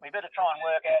we better try and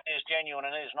work out who's genuine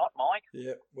and who's not, Mike.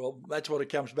 Yeah. Well, that's what it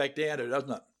comes back down to, doesn't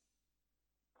it?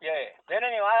 Yeah. Then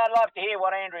anyway, I'd love to hear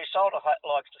what Andrew Salter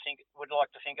would like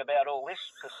to think about all this,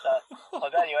 because I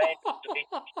value Andrew a bit.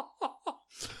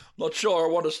 Not sure I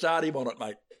want to start him on it,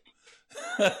 mate.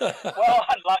 Well,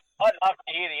 I'd love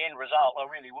to hear the end result. I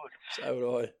really would. So would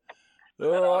I.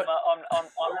 All right. I'm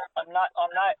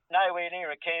nowhere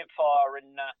near a campfire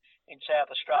in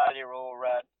South Australia or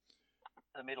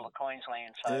the middle of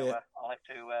Queensland, so I'll have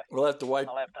to. We'll have to wait.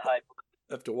 I'll have to hope.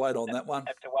 Have to wait on that one.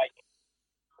 Have to wait.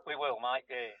 We will, mate.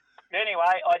 Yeah.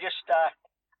 Anyway, I just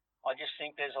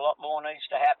think there's a lot more needs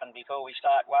to happen before we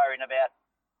start worrying about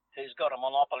who's got a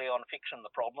monopoly on fixing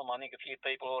the problem. I think a few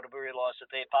people ought to realise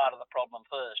that they're part of the problem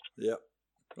first. Yeah.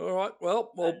 All right.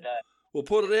 Well, we'll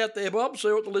put it out there, Bob.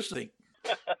 See what the listeners think.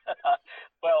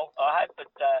 Well, I hope that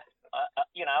I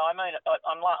mean,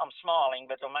 I'm smiling,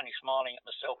 but I'm only smiling at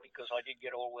myself because I did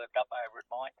get all worked up over it,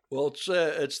 Mike. Well,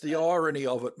 it's the irony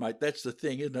of it, mate. That's the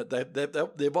thing, isn't it?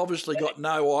 They've obviously got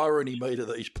no irony, meter,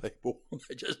 these people.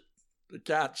 They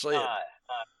can't see it. No.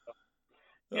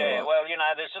 Yeah, well,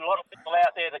 there's a lot of people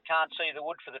out there that can't see the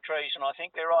wood for the trees, and I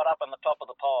think they're right up on the top of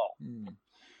the pile.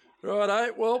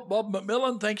 Righto. Well, Bob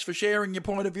McMillan, thanks for sharing your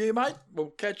point of view, mate.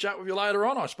 We'll catch up with you later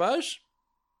on, I suppose.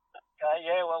 Okay,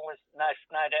 yeah, well, there's no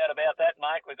doubt about that,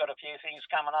 mate. We've got a few things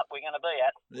coming up we're going to be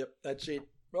at. Yep, that's it.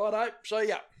 Righto, see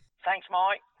ya. Thanks,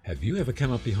 Mike. Have you ever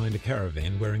come up behind a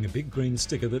caravan wearing a big green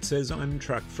sticker that says, "I'm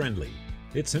truck friendly"?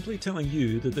 It's simply telling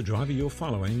you that the driver you're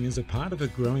following is a part of a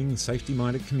growing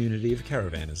safety-minded community of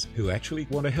caravanners who actually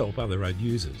want to help other road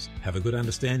users, have a good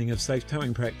understanding of safe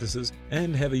towing practices,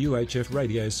 and have a UHF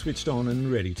radio switched on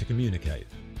and ready to communicate.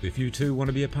 If you too want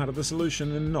to be a part of the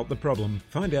solution and not the problem,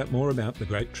 find out more about the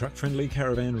great truck-friendly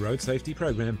caravan road safety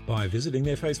program by visiting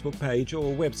their Facebook page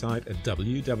or website at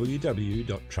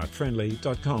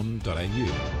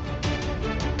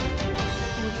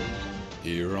www.truckfriendly.com.au.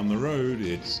 Here on the road,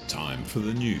 it's time for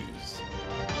the news.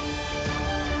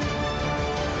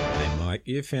 Hey Mike,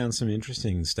 you found some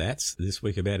interesting stats this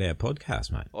week about our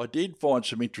podcast, mate. I did find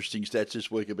some interesting stats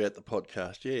this week about the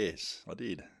podcast, yes, I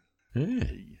did. Yeah.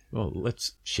 Well,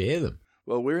 let's share them.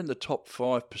 Well, we're in the top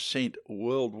 5%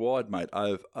 worldwide, mate.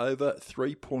 Of over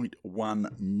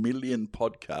 3.1 million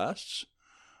podcasts,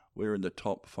 we're in the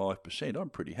top 5%. I'm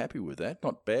pretty happy with that.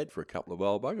 Not bad for a couple of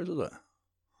old buggers, is it?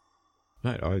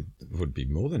 Mate, I would be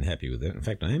more than happy with that. In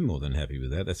fact, I am more than happy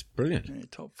with that. That's brilliant. Yeah,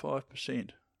 top 5%.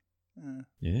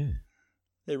 Yeah.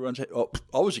 Everyone's.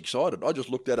 I was excited. I just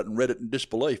looked at it and read it in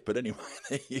disbelief. But anyway,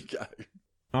 there you go.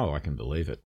 Oh, I can believe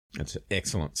it. That's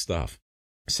excellent stuff.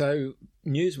 So,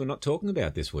 news we're not talking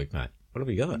about this week, mate. What have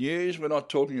we got? News we're not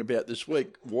talking about this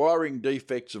week. Wiring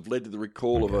defects have led to the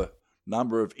recall of a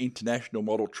number of international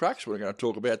model trucks. We're going to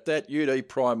talk about that. UD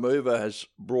Prime Mover has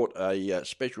brought a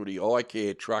specialty eye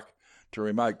care truck to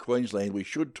remote Queensland. We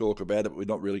should talk about it, but we're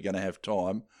not really going to have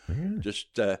time.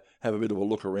 Just have a bit of a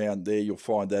look around there. You'll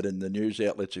find that in the news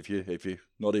outlets if you're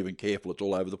not even careful. It's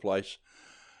all over the place.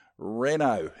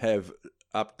 Renault have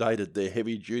updated their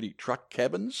heavy-duty truck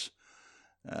cabins.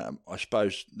 I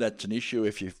suppose that's an issue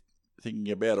if you're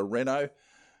thinking about a Renault.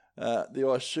 The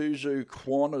Isuzu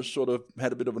Quan has sort of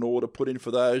had a bit of an order put in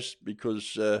for those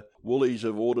because Woolies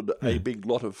have ordered a big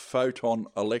lot of Photon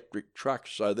electric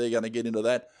trucks, so they're going to get into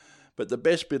that. But the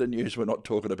best bit of news we're not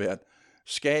talking about,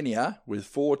 Scania, with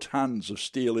 4 tonnes of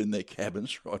steel in their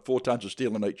cabins, right, 4 tonnes of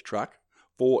steel in each truck,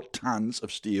 4 tonnes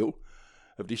of steel,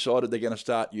 have decided they're going to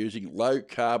start using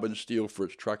low-carbon steel for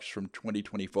its trucks from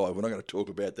 2025. We're not going to talk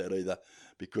about that either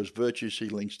because virtue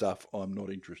signaling stuff I'm not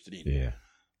interested in. Yeah.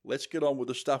 Let's get on with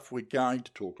the stuff we're going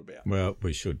to talk about. Well,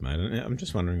 we should, mate. I'm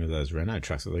just wondering if those Renault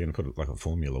trucks, are they going to put like a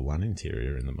Formula One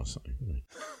interior in them or something?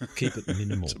 Keep it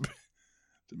minimal. It's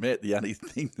about the only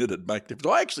thing that'd make difference.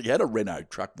 I actually had a Renault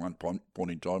truck one point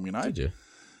in time, you know. Did you?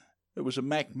 It was a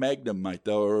Mac Magnum, mate.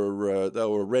 They were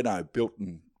a Renault built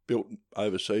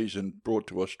overseas and brought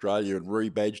to Australia and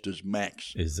rebadged as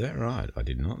Macs. Is that right? I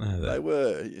did not know that. They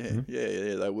were,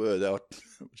 yeah, they were. It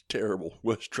was terrible.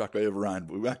 Worst truck I ever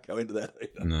owned. We won't go into that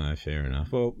either. No, fair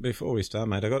enough. Well, before we start,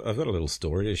 mate, I've got a little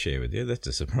story to share with you. That's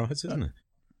a surprise, isn't it?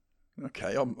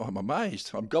 Okay, I'm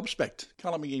amazed. I'm gobsmacked.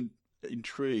 Colour me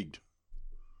intrigued.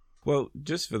 Well,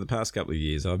 just for the past couple of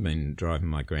years, I've been driving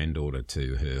my granddaughter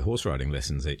to her horse riding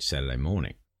lessons each Saturday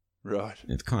morning. Right.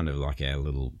 It's kind of like our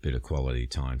little bit of quality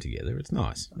time together. It's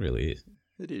nice. It really is.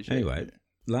 It is. Anyway, Yeah.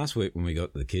 last week when we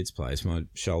got to the kids' place, my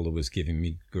shoulder was giving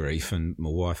me grief and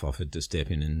my wife offered to step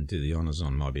in and do the honours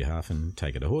on my behalf and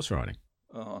take her to horse riding.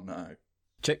 Oh, no.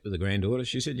 Checked with the granddaughter.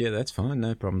 She said, yeah, that's fine.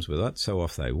 No problems with that. So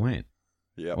off they went.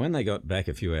 Yeah. When they got back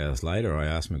a few hours later, I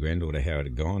asked my granddaughter how it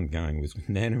had gone going with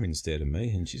Nana instead of me.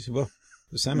 And she said, well,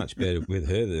 it was so much better with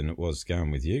her than it was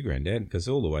going with you, Granddad, because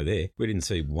all the way there, we didn't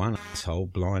see one asshole,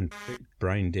 blind,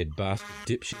 brain-dead bastard,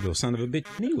 dipshit or son of a bitch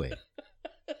anywhere.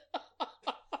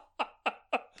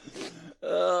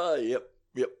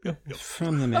 Yep.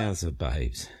 From the mouths of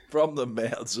babes. From the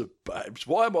mouths of babes.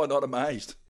 Why am I not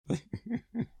amazed?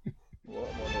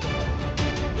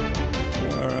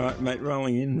 All right, mate,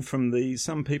 rolling in from the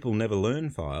Some People Never Learn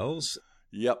files.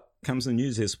 Yep. Comes the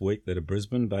news this week that a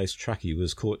Brisbane-based truckie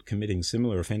was caught committing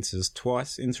similar offences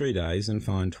twice in 3 days and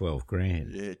fined $12,000.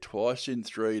 Yeah, twice in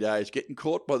 3 days. Getting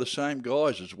caught by the same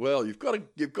guys as well. You've got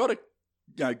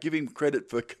to give him credit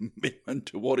for commitment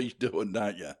to what he's doing,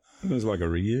 don't you? It was like a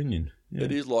reunion. Yeah.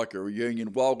 It is like a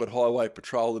reunion. Walgett Highway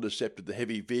Patrol intercepted the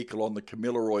heavy vehicle on the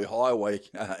Kamilaroi Highway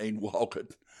in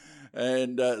Walgett.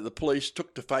 And the police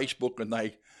took to Facebook and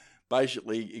they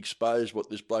basically exposed what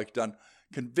this bloke's done.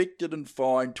 Convicted and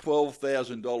fined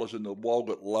 $12,000 in the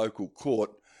Walgett local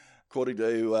court. According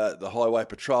to the Highway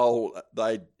Patrol,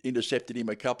 they intercepted him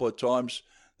a couple of times.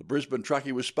 The Brisbane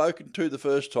truckie was spoken to the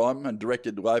first time and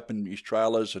directed to open his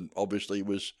trailers and obviously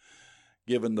was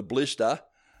given the blister.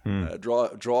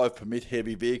 Drive permit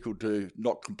heavy vehicle to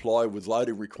not comply with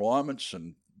loading requirements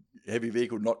and heavy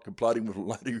vehicle not complying with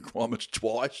loading requirements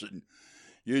twice and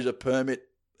use a permit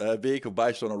vehicle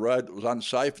based on a road that was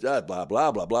unsafe, blah, blah,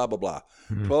 blah, blah, blah, blah.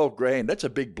 $12,000, that's a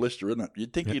big blister, isn't it?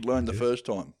 You'd think he'd learned the first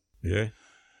time. Yeah.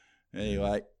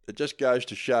 Anyway, it just goes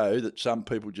to show that some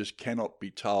people just cannot be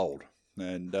told.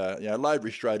 And, load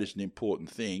restraint is an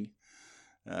important thing.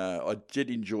 I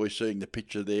did enjoy seeing the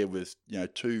picture there with,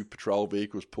 2 patrol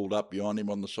vehicles pulled up behind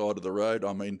him on the side of the road.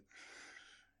 I mean,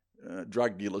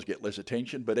 drug dealers get less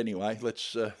attention, but anyway,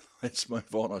 let's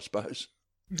move on, I suppose.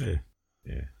 Yeah.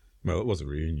 Well, it was a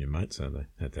reunion, mate, so they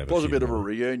had to have It was a bit of a more.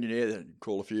 reunion, yeah.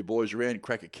 Call a few boys around,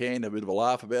 crack a can, have a bit of a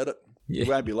laugh about it. Yeah. You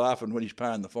won't be laughing when he's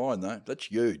paying the fine, though. That's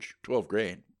huge,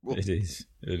 $12,000. Well, It is.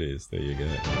 There you go.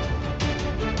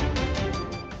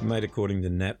 Mate, according to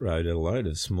Nat Road, a load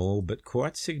of small but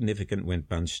quite significant when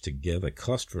bunched together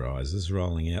cost rises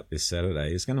rolling out this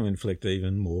Saturday is going to inflict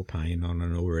even more pain on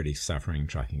an already suffering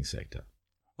trucking sector.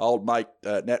 Old mate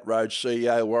Nat Road's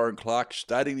CEO Warren Clark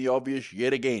stating the obvious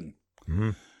yet again.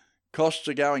 Mm-hmm. Costs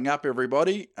are going up,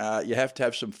 everybody. You have to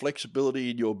have some flexibility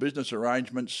in your business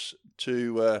arrangements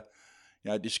to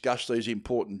discuss these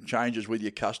important changes with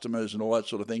your customers and all that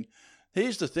sort of thing.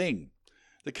 Here's the thing.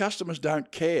 The customers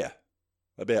don't care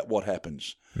about what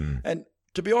happens. And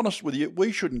to be honest with you,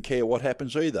 we shouldn't care what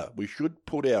happens either. We should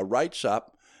put our rates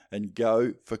up and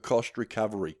go for cost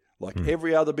recovery like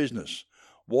every other business.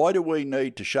 Why do we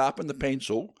need to sharpen the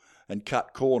pencil and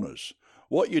cut corners?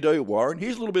 What you do, Warren,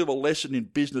 here's a little bit of a lesson in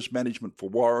business management for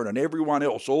Warren and everyone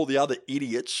else, all the other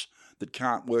idiots that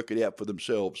can't work it out for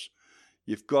themselves.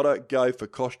 You've got to go for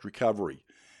cost recovery.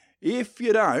 If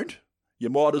you don't, you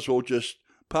might as well just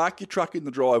park your truck in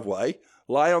the driveway,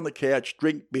 lay on the couch,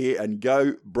 drink beer and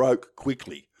go broke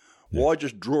quickly. Yeah. Why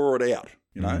just draw it out,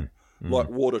 like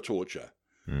water torture?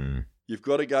 You've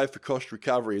got to go for cost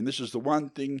recovery. And this is the one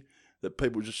thing that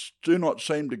people just do not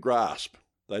seem to grasp.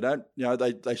 They don't,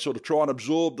 they sort of try and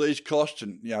absorb these costs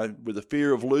and, with the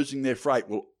fear of losing their freight.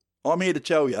 Well, I'm here to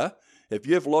tell you, if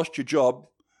you've lost your job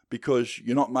because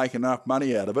you're not making enough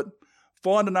money out of it,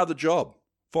 find another job.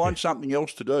 Find something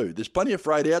else to do. There's plenty of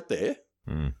freight out there.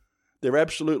 There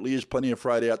absolutely is plenty of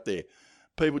freight out there.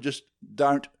 People just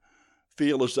don't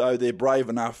feel as though they're brave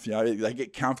enough. They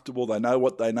get comfortable. They know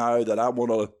what they know. They don't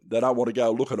want to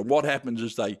go look at it. What happens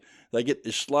is they get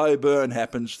this slow burn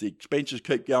happens. The expenses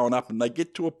keep going up, and they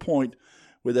get to a point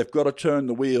where they've got to turn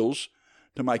the wheels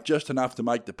to make just enough to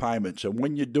make the payments. And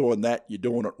when you're doing that, you're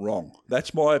doing it wrong.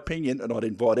 That's my opinion, and I'd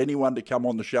invite anyone to come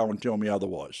on the show and tell me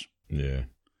otherwise. Yeah.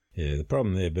 Yeah, the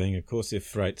problem there being, of course,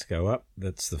 if rates go up,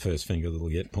 that's the first finger that'll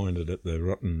get pointed at the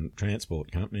rotten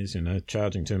transport companies,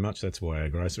 charging too much. That's why our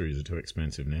groceries are too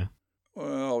expensive now.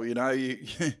 Well,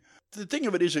 the thing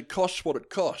of it is it costs what it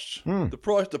costs.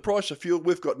 The price of fuel,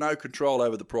 we've got no control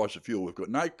over the price of fuel. We've got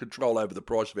no control over the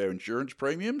price of our insurance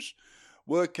premiums.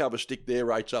 Work cover stick their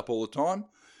rates up all the time.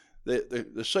 The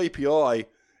CPI,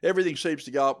 everything seems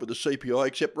to go up with the CPI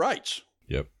except rates.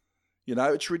 Yep.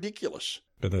 It's ridiculous.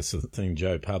 But that's the thing,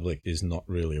 Joe Public is not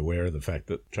really aware of the fact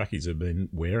that truckies have been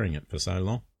wearing it for so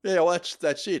long. Yeah, well,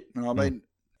 that's it. I mean,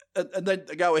 and then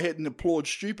they go ahead and applaud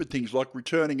stupid things like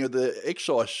returning of the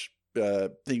excise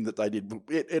thing that they did.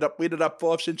 We ended up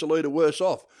 5 cents a litre worse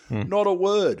off. Not a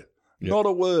word. Yep. Not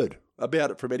a word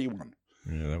about it from anyone.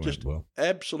 Yeah, that just went well.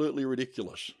 Absolutely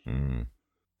ridiculous.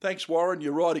 Thanks, Warren.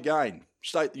 You're right again.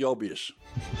 State the obvious.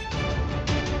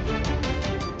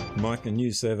 Mike, a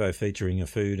new servo featuring a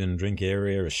food and drink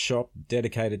area, a shop,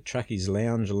 dedicated truckies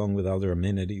lounge along with other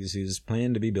amenities is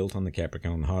planned to be built on the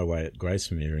Capricorn Highway at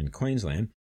Gracemere in Queensland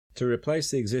to replace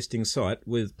the existing site,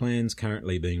 with plans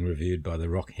currently being reviewed by the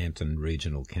Rockhampton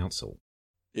Regional Council.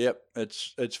 Yep,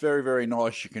 it's very, very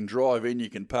nice. You can drive in, you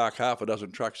can park half a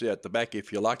dozen trucks out the back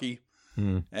if you're lucky,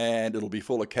 and it'll be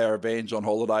full of caravans on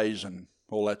holidays and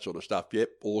all that sort of stuff. Yep,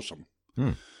 awesome.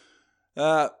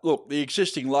 Look, the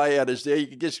existing layout is there. You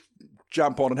can just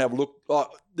jump on and have a look. Oh,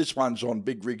 this one's on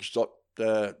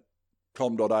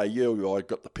bigrigs.com.au. I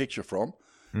got the picture from,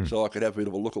 so I could have a bit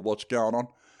of a look at what's going on.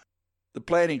 The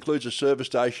plan includes a service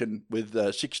station with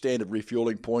 6 standard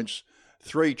refuelling points,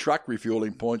 3 truck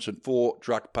refuelling points, and 4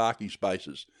 truck parking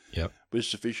spaces. Yep. With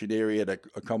sufficient area to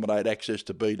accommodate access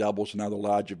to B-doubles and other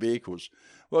larger vehicles.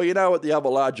 Well, you know what the other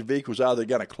larger vehicles are? They're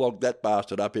going to clog that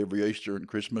bastard up every Easter and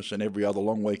Christmas and every other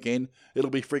long weekend. It'll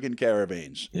be friggin'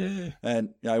 caravans. Yeah.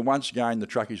 And, once again, the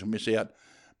truckies will miss out.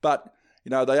 But,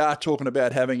 they are talking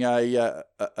about having a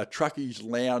truckies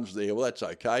lounge there. Well, that's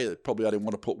okay. They probably only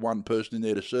want to put one person in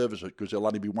there to service it because there'll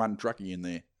only be one truckie in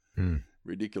there.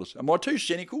 Ridiculous. Am I too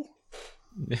cynical?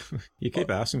 You keep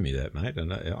asking me that, mate,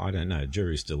 and I don't know.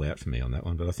 Jury's still out for me on that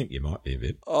one, but I think you might be a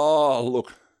bit. Oh,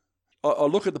 look. I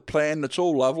look at the plan. It's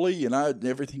all lovely, and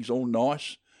everything's all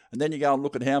nice. And then you go and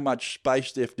look at how much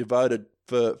space they've devoted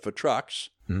for trucks.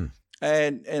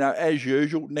 And, as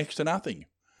usual, next to nothing.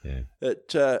 Yeah. It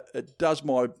does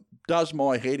my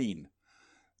head in.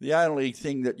 The only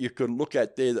thing that you can look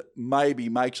at there that maybe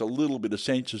makes a little bit of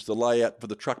sense is the layout for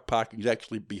the truck parking is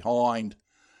actually behind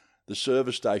the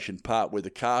service station part where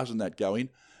the cars and that go in.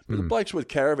 But the blokes with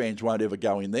caravans won't ever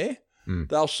go in there.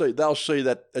 They'll see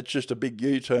that it's just a big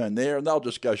U-turn there, and they'll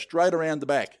just go straight around the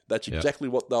back. That's exactly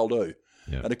what they'll do.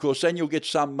 Yep. And, of course, then you'll get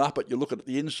some muppet. You look at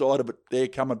the inside of it there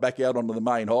coming back out onto the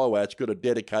main highway. It's got a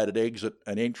dedicated exit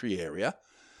and entry area.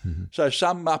 So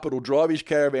some muppet will drive his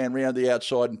caravan round the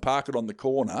outside and park it on the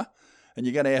corner, and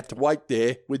you're going to have to wait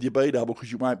there with your B-double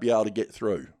because you won't be able to get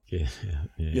through.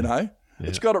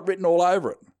 It's got it written all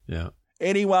over it. Yeah.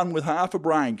 Anyone with half a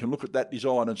brain can look at that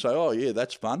design and say, oh, yeah,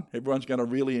 that's fun. Everyone's going to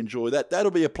really enjoy that.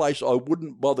 That'll be a place I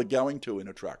wouldn't bother going to in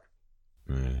a truck,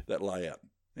 that layout.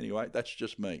 Anyway, that's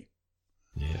just me.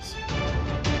 Yes.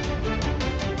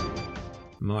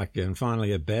 Mike, and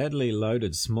finally, a badly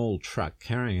loaded small truck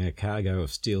carrying a cargo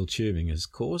of steel tubing has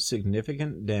caused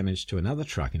significant damage to another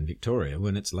truck in Victoria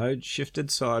when its load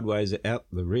shifted sideways out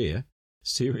the rear,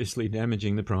 seriously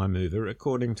damaging the prime mover,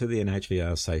 according to the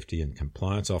NHVR safety and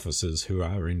compliance officers who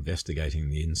are investigating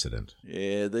the incident.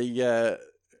 Yeah,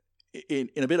 in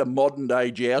a bit of modern day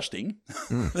jousting,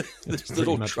 this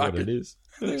little truck,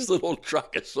 this little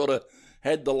truck has sort of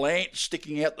had the lance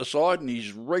sticking out the side, and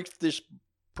he's reached this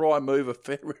prime mover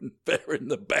fair in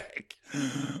the back.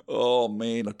 Oh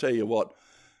man, I tell you what,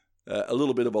 a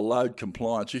little bit of a load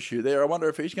compliance issue there. I wonder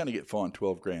if he's going to get fined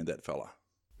 $12,000, that fella.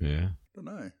 Yeah, don't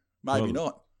know. Maybe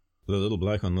not. The little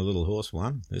bloke on the little horse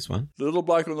won this one. The little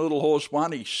bloke on the little horse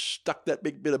won. He stuck that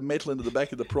big bit of metal into the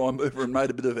back of the prime mover and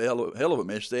made a bit of a hell of a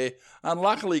mess there.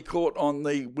 Unluckily caught on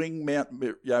the wing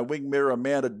mirror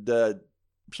mounted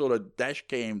sort of dash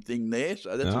cam thing there,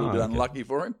 so that's a little bit unlucky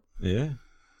for him. Yeah.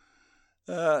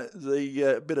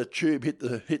 The bit of tube hit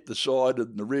the side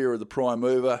and the rear of the prime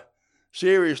mover,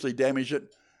 seriously damaged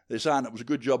it. They're saying it was a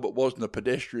good job it wasn't a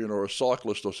pedestrian or a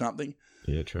cyclist or something.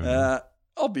 Yeah, true.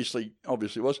 Obviously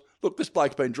was. Look, this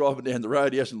bloke's been driving down the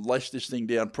road. He hasn't lashed this thing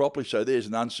down properly, so there's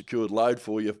an unsecured load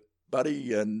for you,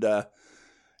 buddy. And,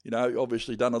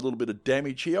 obviously done a little bit of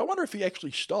damage here. I wonder if he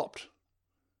actually stopped.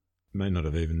 May not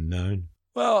have even known.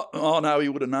 Well, no, he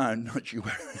would have known.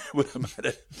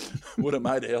 would have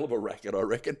made a hell of a racket, I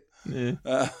reckon.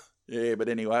 Yeah. Yeah, but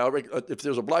anyway, I reckon if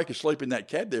there was a bloke asleep in that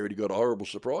cab there, he'd got a horrible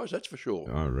surprise, that's for sure.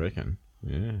 I reckon,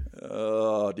 yeah.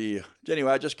 Oh, dear.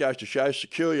 Anyway, it just goes to show,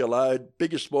 secure your load,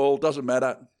 big or small, doesn't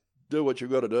matter. Do what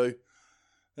you've got to do.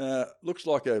 Looks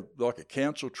like a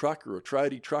council truck or a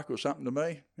tradie truck or something to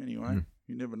me. Anyway,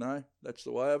 you never know. That's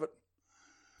the way of it.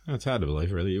 Well, it's hard to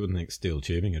believe, really. You wouldn't think steel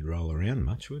tubing would roll around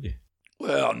much, would you?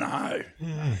 Well, no.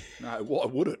 No, why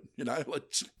would it?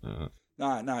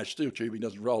 No, steel tubing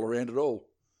doesn't roll around at all.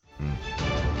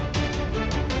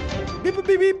 Beep, beep,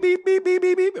 beep, beep, beep, beep,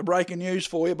 beep, beep. Breaking news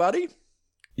for you, buddy.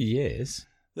 Yes.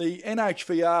 The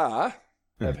NHVR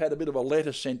have had a bit of a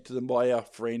letter sent to them by our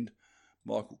friend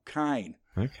Michael Caine.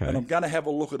 Okay. And I'm going to have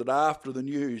a look at it after the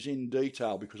news in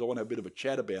detail because I want to have a bit of a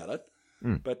chat about it.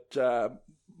 But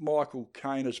Michael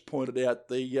Caine has pointed out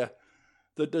the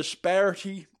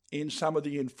disparity in some of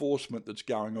the enforcement that's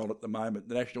going on at the moment.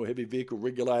 The National Heavy Vehicle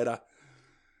Regulator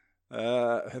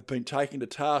have been taken to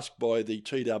task by the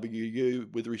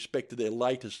TWU with respect to their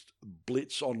latest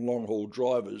blitz on long-haul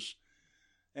drivers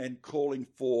and calling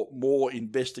for more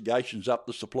investigations up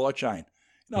the supply chain.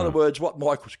 In other words, what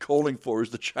Mike was calling for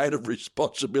is the chain of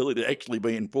responsibility to actually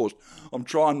be enforced. I'm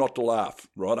trying not to laugh,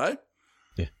 righto?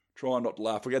 Yeah. Trying not to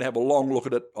laugh. We're going to have a long look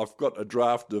at it. I've got a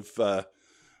draft of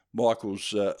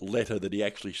Michael's letter that he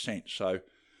actually sent, so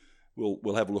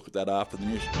we'll have a look at that after the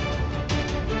news.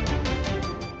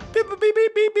 Beep, beep, beep,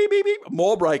 beep, beep, beep, beep.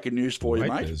 More breaking news for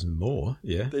you, mate. There's more,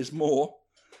 yeah. There's more.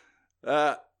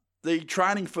 The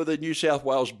training for the New South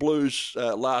Wales Blues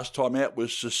last time out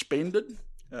was suspended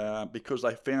because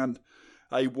they found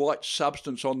a white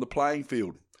substance on the playing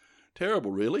field.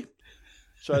 Terrible, really.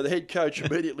 So the head coach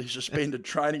immediately suspended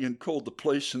training and called the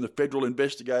police and the federal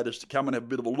investigators to come and have a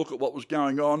bit of a look at what was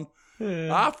going on. Yeah.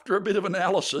 After a bit of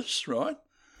analysis, right,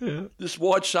 this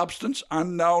white substance,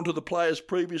 unknown to the players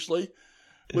previously,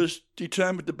 was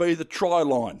determined to be the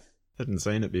tri-line. Hadn't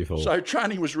seen it before. So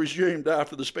training was resumed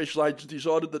after the special agents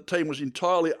decided that the team was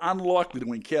entirely unlikely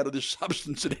to encounter this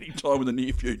substance at any time in the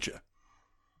near future.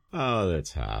 Oh,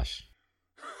 that's harsh.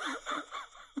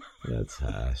 That's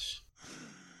harsh.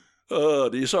 Oh,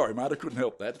 dear. Sorry, mate. I couldn't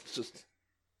help that. It's just...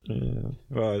 Yeah.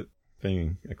 Well,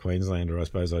 being a Queenslander, I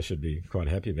suppose I should be quite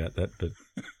happy about that, but...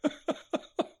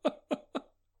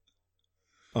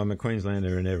 I'm a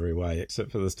Queenslander in every way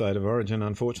except for the state of origin,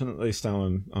 unfortunately,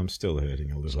 so I'm still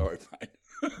hurting a little. Sorry, mate.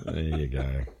 There you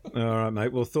go. All right,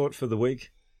 mate. Well, thought for the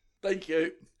week. Thank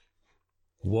you.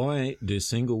 Why do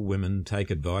single women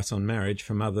take advice on marriage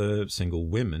from other single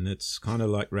women? It's kind of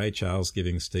like Ray Charles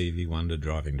giving Stevie Wonder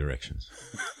driving directions.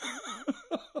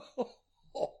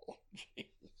 Oh, Jesus.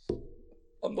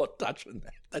 I'm not touching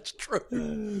that. That's true.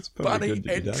 It's funny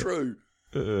and true.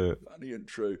 Funny and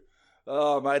true.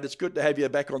 Oh, mate, it's good to have you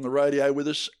back on the radio with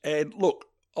us. And look,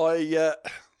 I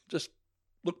just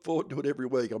look forward to it every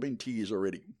week. I'm in tears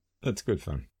already. That's good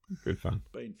fun. Good fun.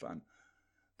 Been fun.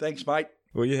 Thanks, mate.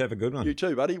 Well, you have a good one. You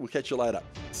too, buddy. We'll catch you later.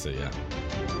 See ya.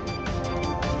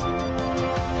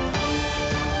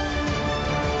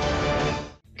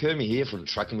 Kermie here from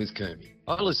Trucking with Kermie.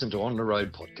 I listen to On the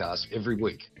Road podcast every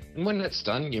week. And when that's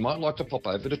done, you might like to pop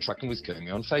over to Trucking with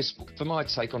Kermie on Facebook for my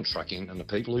take on trucking and the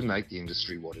people who make the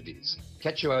industry what it is.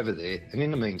 Catch you over there, and in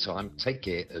the meantime, take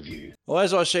care of you. Well,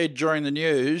 as I said during the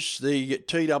news, the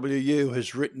TWU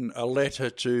has written a letter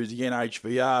to the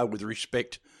NHVR with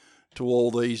respect to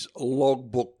all these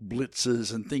logbook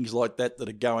blitzes and things like that that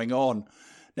are going on.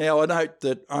 Now, I note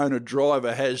that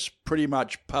Owner-Driver has pretty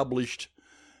much published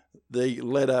the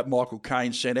letter Michael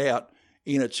Caine sent out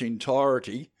in its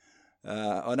entirety.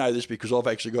 I know this because I've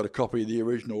actually got a copy of the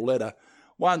original letter.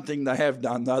 One thing they have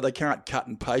done, though, they can't cut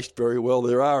and paste very well.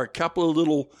 There are a couple of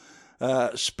little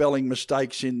spelling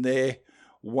mistakes in there,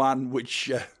 one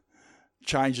which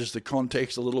changes the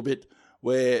context a little bit,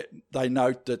 where they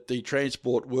note that the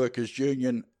Transport Workers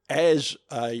Union, as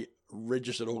a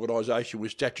registered organisation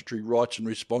with statutory rights and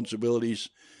responsibilities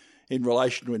in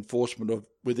relation to enforcement of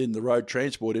within the road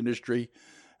transport industry,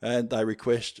 and they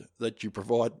request that you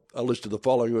provide a list of the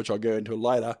following, which I'll go into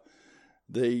later.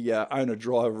 The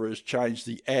owner-driver has changed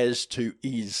the as to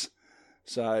is.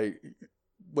 So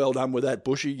well done with that,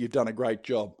 Bushy. You've done a great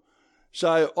job.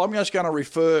 So I'm just going to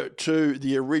refer to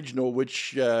the original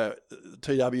which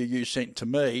TWU sent to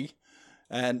me,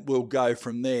 and we'll go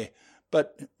from there.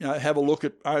 But have a look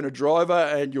at owner-driver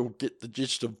and you'll get the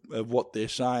gist of what they're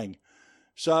saying.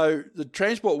 So the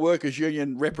Transport Workers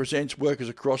Union represents workers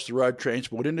across the road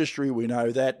transport industry. We know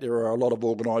that. There are a lot of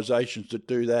organisations that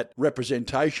do that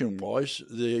representation-wise.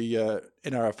 The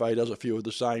NRFA does a few of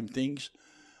the same things,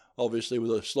 obviously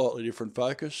with a slightly different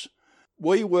focus.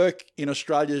 We work in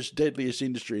Australia's deadliest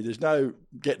industry. There's no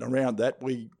getting around that.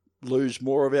 We lose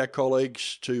more of our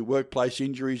colleagues to workplace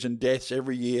injuries and deaths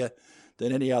every year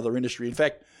than any other industry. In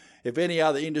fact, if any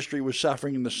other industry was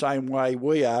suffering in the same way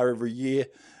we are every year,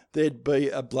 there'd be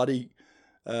a bloody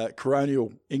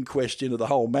coronial inquest into the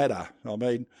whole matter. I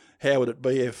mean, how would it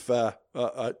be if 80,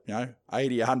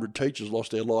 100 teachers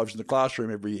lost their lives in the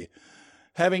classroom every year?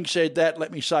 Having said that,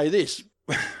 let me say this.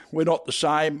 We're not the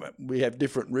same. We have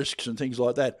different risks and things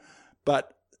like that.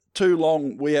 But too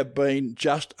long we have been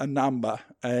just a number,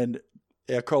 and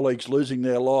our colleagues losing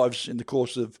their lives in the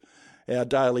course of our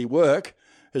daily work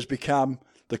has become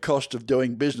the cost of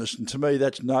doing business. And to me,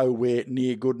 that's nowhere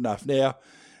near good enough. Now,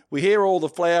 we hear all the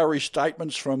flowery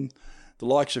statements from the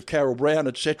likes of Carol Brown,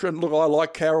 etc. And look, I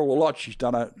like Carol a lot. She's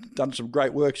done some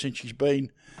great work since she's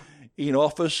been in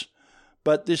office.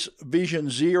 But this Vision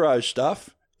Zero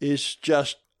stuff is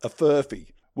just a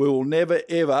furphy. We will never,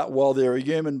 ever, while there are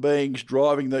human beings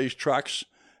driving these trucks,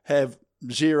 have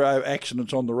zero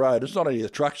accidents on the road. It's not only the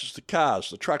trucks, it's the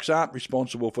cars. The trucks aren't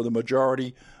responsible for the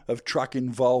majority of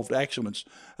truck-involved accidents.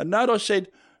 And note I said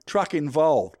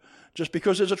truck-involved. Just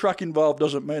because there's a truck involved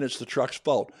doesn't mean it's the truck's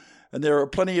fault. And there are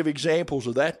plenty of examples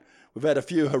of that. We've had a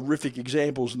few horrific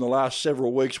examples in the last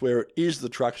several weeks where it is the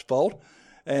truck's fault,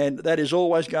 and that is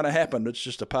always going to happen. It's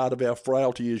just a part of our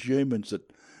frailty as humans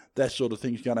that sort of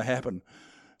thing's going to happen.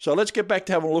 So let's get back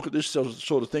to having a look at this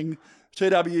sort of thing.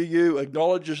 TWU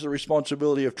acknowledges the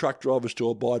responsibility of truck drivers to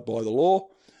abide by the law,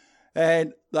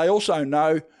 and they also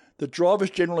know that drivers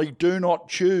generally do not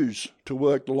choose to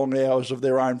work the long hours of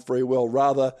their own free will.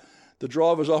 Rather, the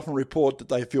drivers often report that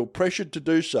they feel pressured to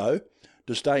do so,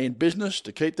 to stay in business,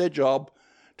 to keep their job,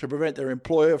 to prevent their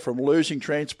employer from losing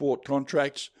transport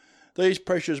contracts. These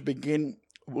pressures begin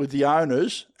with the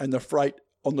owners and the freight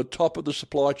on the top of the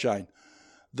supply chain,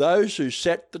 those who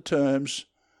set the terms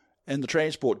and the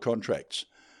transport contracts.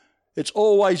 It's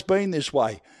always been this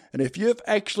way. And if you've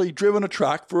actually driven a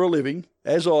truck for a living,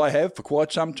 as I have for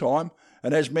quite some time,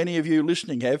 and as many of you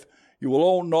listening have, you will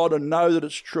all nod and know that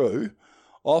it's true.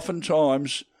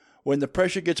 Oftentimes, when the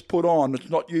pressure gets put on, it's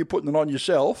not you putting it on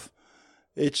yourself.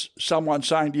 It's someone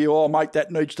saying to you, oh, mate,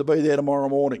 that needs to be there tomorrow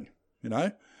morning,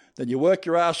 Then you work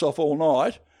your ass off all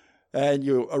night and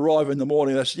you arrive in the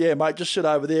morning and they say, yeah, mate, just sit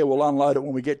over there. We'll unload it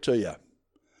when we get to you.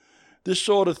 This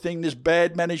sort of thing, this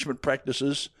bad management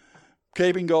practices,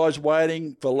 keeping guys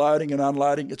waiting for loading and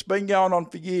unloading, it's been going on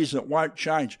for years and it won't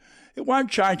change. It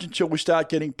won't change until we start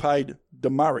getting paid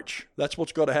demurrage. That's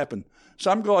what's got to happen.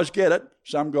 Some guys get it,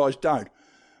 some guys don't.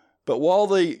 But while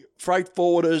the freight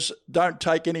forwarders don't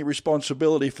take any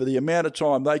responsibility for the amount of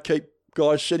time they keep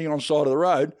guys sitting on the side of the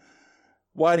road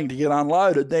waiting to get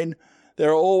unloaded, then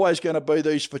there are always going to be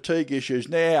these fatigue issues.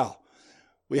 Now,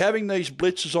 we're having these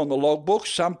blitzes on the logbooks.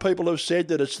 Some people have said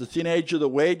that it's the thin edge of the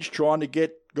wedge trying to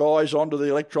get guys onto the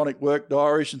electronic work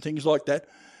diaries and things like that.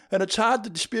 And it's hard to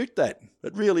dispute that.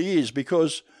 It really is,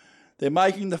 because they're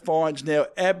making the fines now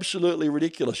absolutely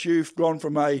ridiculous. You've gone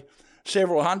from a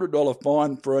several $100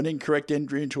 fine for an incorrect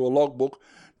entry into a logbook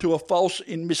to a false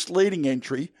and misleading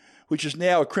entry, which is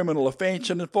now a criminal offence,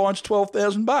 and it fines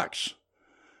 $12,000.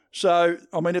 So,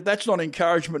 I mean, if that's not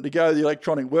encouragement to go the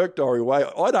electronic work diary way,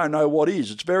 I don't know what is.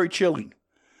 It's very chilling.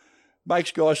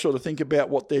 Makes guys sort of think about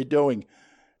what they're doing.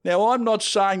 Now, I'm not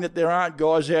saying that there aren't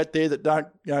guys out there that don't,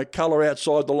 colour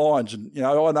outside the lines. And,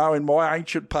 I know in my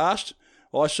ancient past,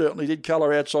 I certainly did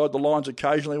colour outside the lines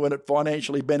occasionally when it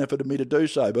financially benefited me to do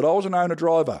so. But I was an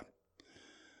owner-driver.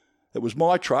 It was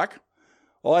my truck.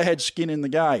 I had skin in the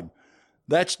game.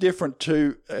 That's different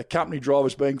to company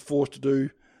drivers being forced to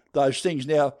do those things.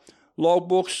 Now,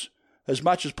 logbooks, as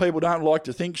much as people don't like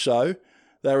to think so,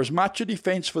 they're as much a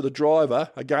defence for the driver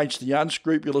against the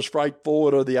unscrupulous freight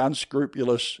forwarder, the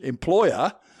unscrupulous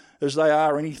employer, as they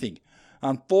are anything.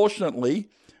 Unfortunately,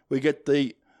 we get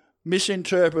the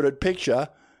misinterpreted picture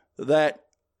that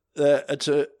it's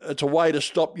a way to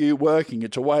stop you working.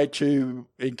 It's a way to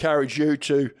encourage you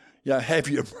to have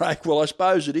your break. Well, I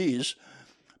suppose it is,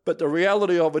 but the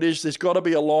reality of it is there's got to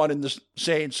be a line in the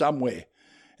sand somewhere.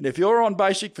 And if you're on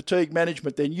basic fatigue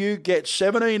management, then you get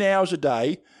 17 hours a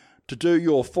day to do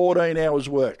your 14 hours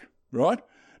work, right?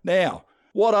 Now,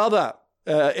 what other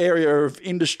area of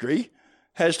industry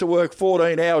has to work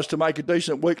 14 hours to make a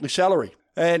decent weekly salary?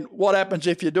 And what happens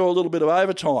if you do a little bit of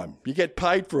overtime? You get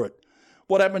paid for it.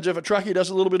 What happens if a truckie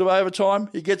does a little bit of overtime?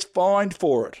 He gets fined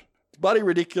for it. It's bloody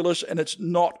ridiculous, and it's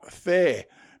not fair.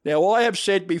 Now, I have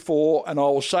said before, and I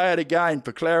will say it again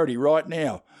for clarity right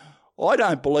now, I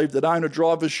don't believe that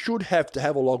owner-drivers should have to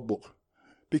have a logbook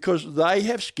because they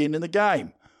have skin in the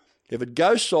game. If it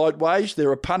goes sideways, there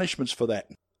are punishments for that.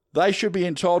 They should be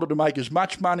entitled to make as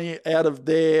much money out of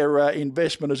their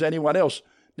investment as anyone else.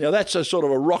 Now, that's a sort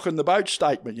of a rock-in-the-boat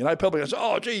statement. People go,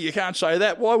 oh, gee, you can't say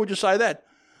that. Why would you say that?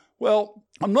 Well,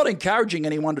 I'm not encouraging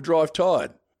anyone to drive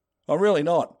tired. I'm really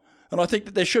not. And I think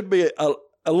that there should be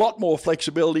a lot more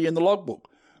flexibility in the logbook.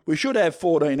 We should have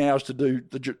 14 hours to do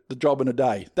the job in a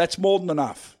day. That's more than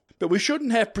enough. But we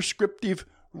shouldn't have prescriptive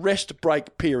rest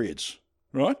break periods,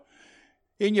 right?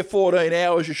 In your 14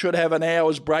 hours, you should have an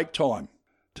hour's break time.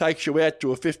 Takes you out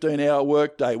to a 15-hour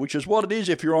work day, which is what it is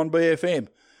if you're on BFM.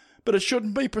 But it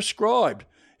shouldn't be prescribed.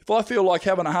 If I feel like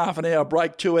having a half an hour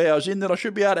break 2 hours in, then I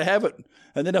should be able to have it.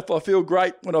 And then if I feel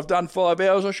great when I've done 5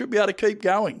 hours, I should be able to keep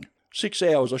going. 6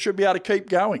 hours, I should be able to keep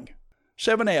going.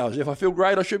 7 hours, if I feel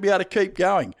great, I should be able to keep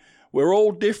going. We're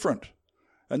all different.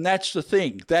 And that's the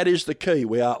thing. That is the key.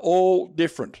 We are all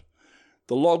different.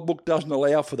 The logbook doesn't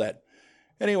allow for that.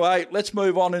 Anyway, let's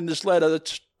move on in this letter. The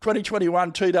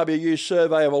 2021 TWU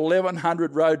survey of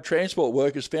 1,100 road transport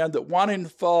workers found that 1 in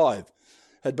 5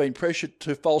 had been pressured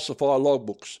to falsify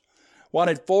logbooks. 1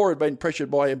 in 4 had been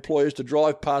pressured by employers to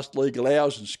drive past legal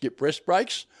hours and skip rest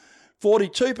breaks.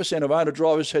 42% of owner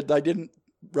drivers said they didn't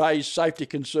raise safety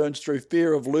concerns through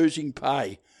fear of losing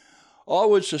pay. I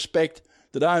would suspect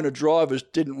that owner drivers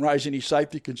didn't raise any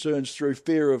safety concerns through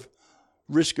fear of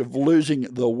risk of losing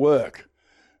the work.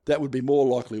 That would be more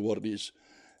likely what it is.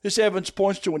 This evidence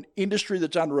points to an industry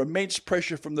that's under immense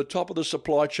pressure from the top of the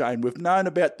supply chain. We've known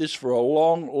about this for a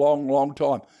long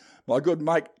time. My good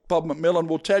mate Bob Mcmillan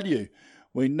will tell you,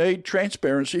 we need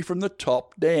transparency from the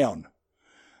top down.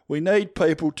 We need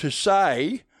people to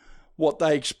say what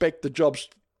they expect the jobs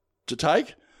to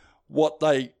take, what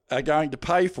they are going to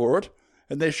pay for it,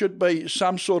 and there should be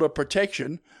some sort of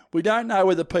protection. We don't know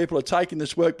whether people are taking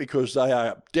this work because they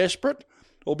are desperate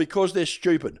or because they're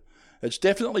stupid. It's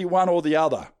definitely one or the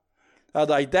other. Are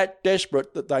they that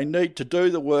desperate that they need to do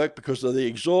the work because of the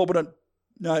exorbitant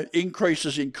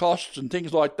increases in costs and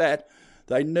things like that?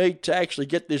 They need to actually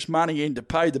get this money in to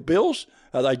pay the bills.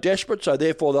 Are they desperate, so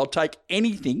therefore they'll take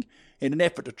anything in an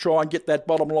effort to try and get that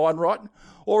bottom line right?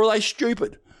 Or are they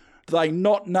stupid? Do they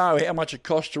not know how much it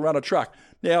costs to run a truck?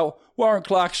 Now, Warren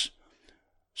Clark's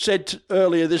said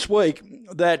earlier this week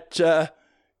that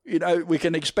we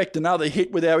can expect another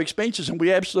hit with our expenses, and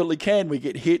we absolutely can. We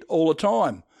get hit all the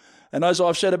time. And as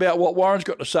I've said about what Warren's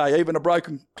got to say, even a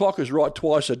broken clock is right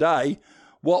twice a day.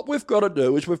 What we've got to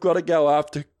do is we've got to go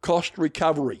after cost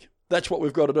recovery. That's what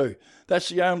we've got to do. That's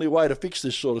the only way to fix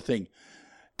this sort of thing.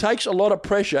 It takes a lot of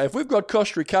pressure. If we've got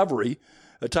cost recovery,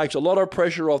 it takes a lot of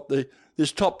pressure off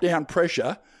this top-down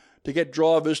pressure to get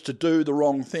drivers to do the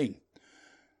wrong thing.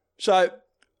 So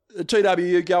the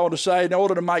TWU go on to say, in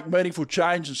order to make meaningful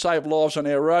change and save lives on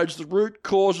our roads, the root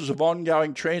causes of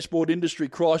ongoing transport industry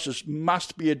crisis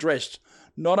must be addressed,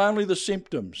 not only the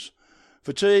symptoms.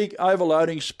 Fatigue,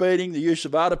 overloading, speeding, the use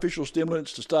of artificial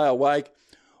stimulants to stay awake,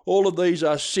 all of these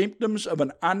are symptoms of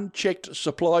an unchecked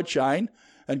supply chain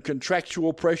and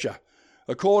contractual pressure.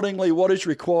 Accordingly, what is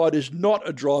required is not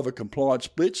a driver compliance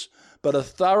blitz, but a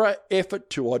thorough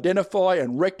effort to identify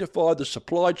and rectify the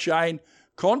supply chain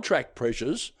contract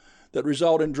pressures that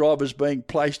result in drivers being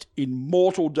placed in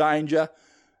mortal danger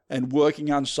and of working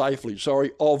unsafely,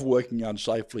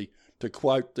 to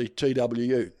quote the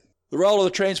TWU. The role of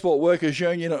the Transport Workers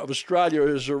Union of Australia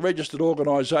is a registered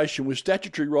organisation with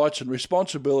statutory rights and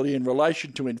responsibility in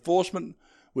relation to enforcement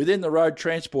within the road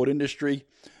transport industry.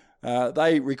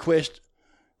 They request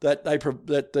that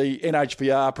the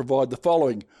NHVR provide the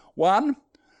following. 1,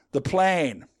 the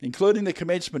plan, including the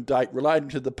commencement date relating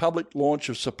to the public launch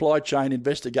of supply chain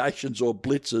investigations or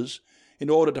blitzes, in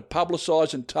order to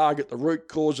publicise and target the root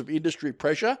cause of industry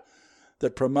pressure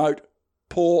that promote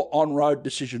poor on-road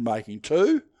decision-making.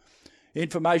 2,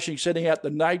 information setting out the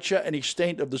nature and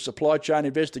extent of the supply chain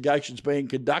investigations being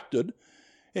conducted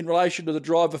in relation to the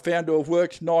driver found to have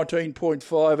worked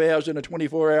 19.5 hours in a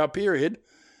 24-hour period,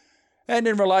 and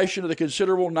in relation to the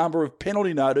considerable number of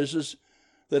penalty notices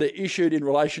that are issued in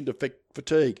relation to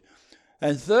fatigue.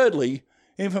 And thirdly,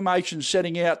 information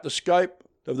setting out the scope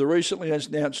of the recently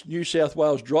announced New South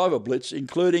Wales driver blitz,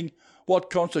 including what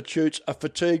constitutes a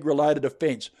fatigue-related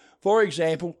offence. For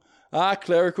example, are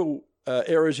clerical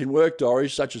errors in work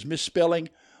diaries, such as misspelling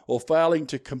or failing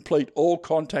to complete all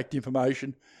contact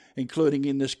information, including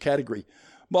in this category.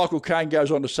 Michael Caine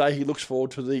goes on to say he looks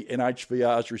forward to the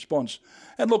NHVR's response.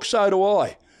 And look, so do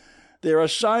I. There are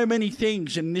so many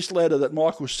things in this letter that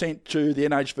Michael sent to the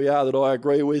NHVR that I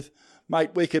agree with. Mate,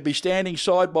 we could be standing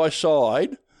side by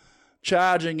side,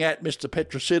 charging at Mr.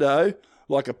 Petrosito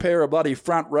like a pair of bloody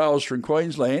front rows from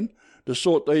Queensland to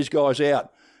sort these guys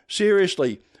out.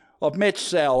 Seriously, I've met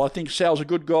Sal. I think Sal's a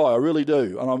good guy, I really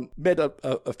do. And I've met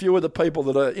a few of the people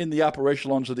that are in the upper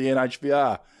echelons of the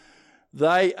NHVR.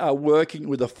 They are working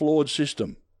with a flawed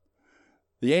system.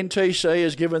 The NTC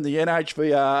has given the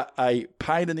NHVR a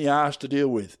pain in the arse to deal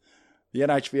with. The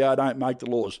NHVR don't make the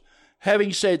laws.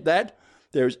 Having said that,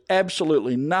 there is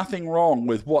absolutely nothing wrong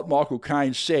with what Michael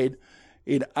Caine said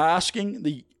in asking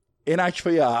the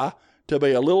NHVR to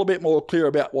be a little bit more clear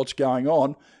about what's going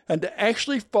on and to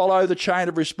actually follow the chain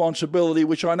of responsibility,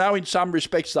 which I know in some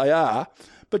respects they are,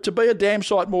 but to be a damn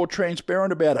sight more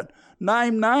transparent about it.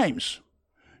 Name names.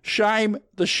 Shame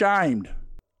the shamed.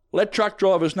 Let truck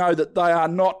drivers know that they are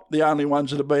not the only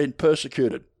ones that are being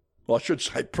persecuted. Well, I should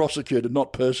say prosecuted,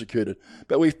 not persecuted.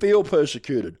 But we feel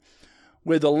persecuted.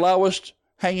 We're the lowest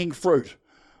hanging fruit.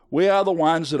 We are the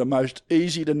ones that are most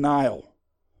easy to nail.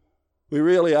 We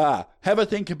really are. Have a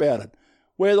think about it.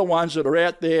 We're the ones that are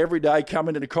out there every day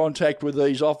coming into contact with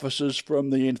these officers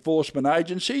from the enforcement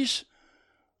agencies.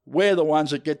 We're the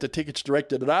ones that get the tickets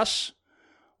directed at us.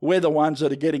 We're the ones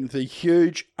that are getting the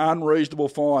huge, unreasonable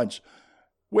fines.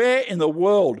 Where in the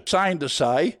world, sane to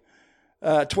say,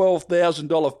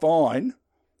 $12,000 fine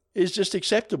is just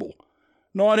acceptable?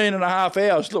 19 and a half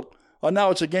hours. Look, I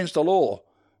know it's against the law,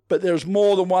 but there's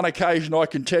more than one occasion I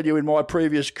can tell you in my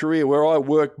previous career where I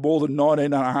worked more than 19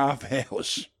 and a half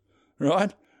hours,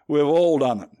 right? We've all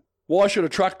done it. Why should a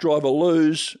truck driver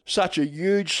lose such a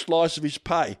huge slice of his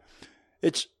pay?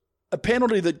 It's a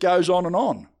penalty that goes on and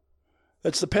on.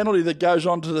 It's the penalty that goes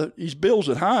on to his bills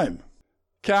at home.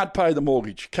 Can't pay the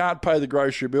mortgage, can't pay the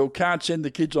grocery bill, can't send the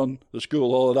kids on the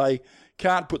school holiday,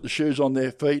 can't put the shoes on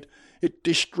their feet. It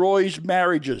destroys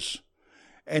marriages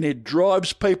and it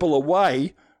drives people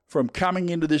away from coming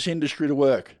into this industry to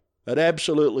work. It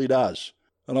absolutely does.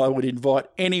 And I would invite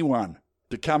anyone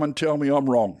to come and tell me I'm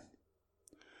wrong.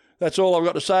 That's all I've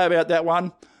got to say about that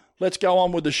one. Let's go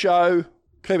on with the show.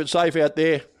 Keep it safe out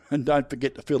there and don't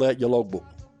forget to fill out your logbook.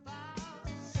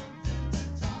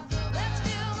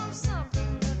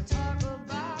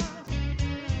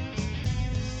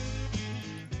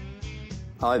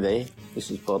 Hi there, this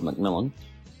is Bob Mcmillan.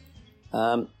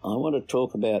 I want to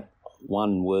talk about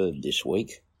one word this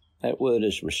week. That word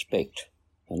is respect,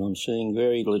 and I'm seeing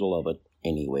very little of it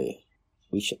anywhere.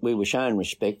 We were shown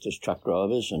respect as truck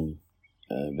drivers and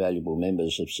valuable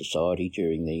members of society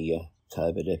during the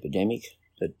COVID epidemic,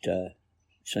 but it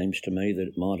seems to me that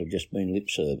it might have just been lip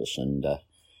service, and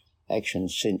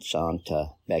actions since aren't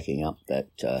backing up that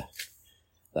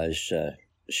those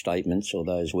statements or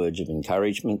those words of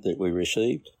encouragement that we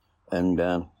received, and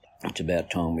it's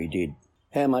about time we did.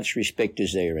 How much respect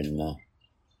is there in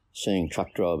seeing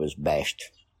truck drivers bashed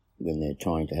when they're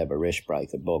trying to have a rest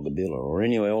break at Boggabilla or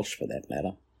anywhere else for that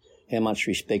matter? How much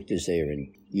respect is there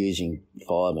in using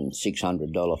 $500 and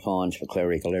 $600 fines for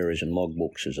clerical errors and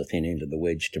logbooks as a thin end of the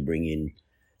wedge to bring in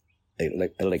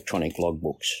electronic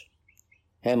logbooks?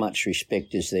 How much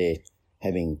respect is there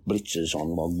having blitzers on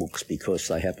logbooks because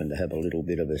they happen to have a little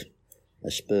bit of a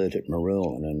spurt at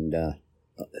Maroon, and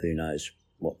who knows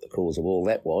what the cause of all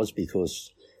that was,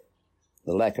 because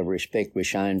the lack of respect was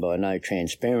shown by no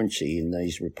transparency in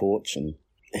these reports and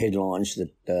headlines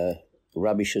that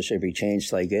rubbish us every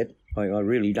chance they get. I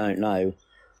really don't know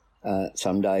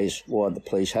some days why the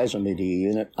police has a media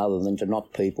unit other than to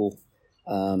knock people,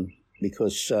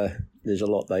 because there's a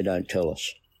lot they don't tell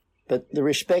us. But the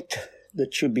respect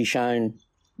that should be shown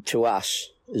to us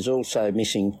is also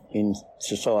missing in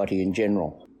society in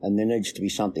general, and there needs to be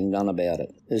something done about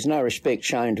it. There's no respect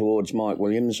shown towards Mike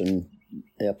Williams and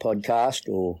our podcast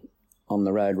or on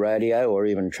the road radio or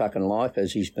even Truck and Life,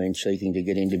 as he's been seeking to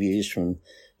get interviews from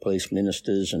police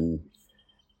ministers and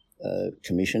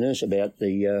commissioners about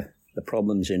the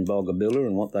problems in Boggabilla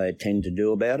and what they intend to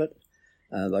do about it.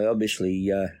 They're obviously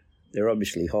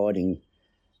hiding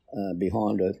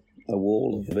behind a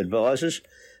wall of advisors.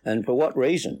 And for what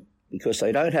reason? Because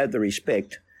they don't have the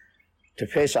respect to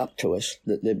fess up to us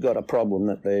that they've got a problem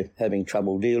that they're having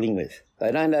trouble dealing with.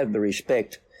 They don't have the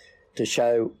respect to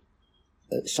show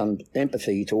some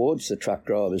empathy towards the truck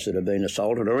drivers that have been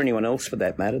assaulted, or anyone else for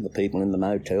that matter, the people in the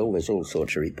motel. There's all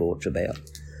sorts of reports about.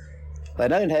 They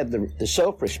don't have the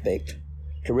self-respect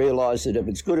to realise that if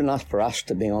it's good enough for us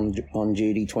to be on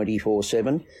duty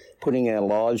 24/7, putting our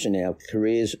lives and our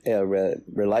careers, our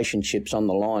relationships on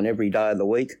the line every day of the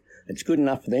week, it's good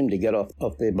enough for them to get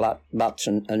off their butts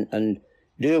and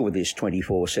deal with this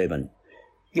 24/7.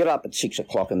 Get up at 6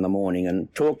 o'clock in the morning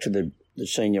and talk to the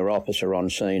senior officer on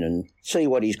scene and see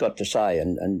what he's got to say,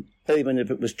 and even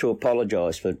if it was to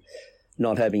apologise for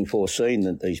not having foreseen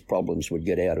that these problems would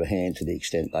get out of hand to the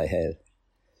extent they have.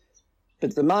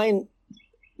 But the main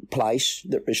place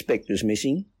that respect is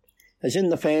missing is in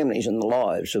the families and the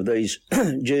lives of these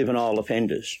juvenile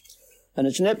offenders. And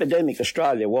it's an epidemic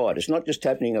Australia-wide. It's not just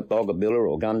happening at Boggabilla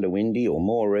or Gundawindi or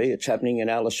Moree. It's happening in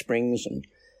Alice Springs and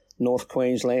North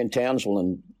Queensland. Townsville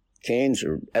and Cairns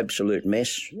are an absolute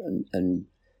mess, and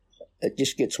it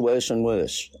just gets worse and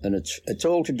worse. And it's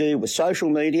all to do with social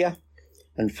media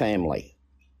and family.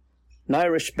 No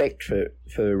respect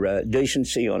for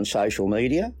decency on social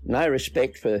media. No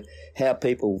respect for how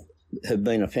people have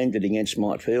been offended against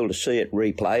might feel to see it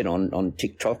replayed on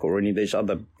TikTok or any of these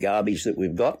other garbage that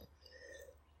we've got.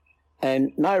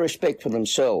 And no respect for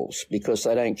themselves, because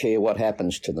they don't care what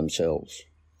happens to themselves.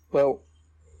 Well,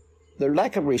 the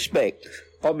lack of respect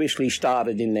obviously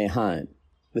started in their home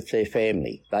with their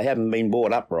family. They haven't been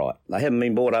brought up right. They haven't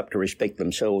been brought up to respect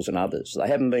themselves and others. They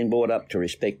haven't been brought up to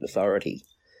respect authority.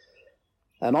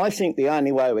 And I think the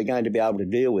only way we're going to be able to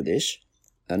deal with this,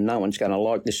 and no one's going to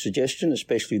like this suggestion,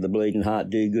 especially the bleeding heart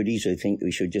do-goodies who think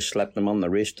we should just slap them on the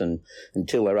wrist and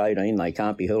until they're 18 they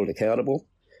can't be held accountable.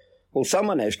 Well,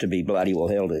 someone has to be bloody well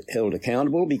held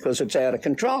accountable because it's out of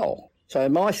control. So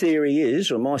my theory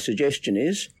is, or my suggestion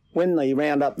is, when they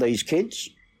round up these kids,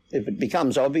 if it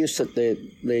becomes obvious that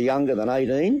they're younger than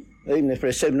 18, even if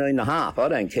they're 17 and a half, I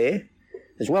don't care,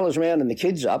 as well as rounding the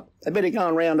kids up, they better go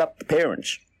and round up the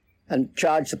parents and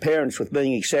charge the parents with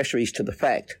being accessories to the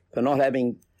fact for not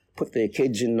having put their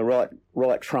kids in the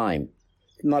right frame,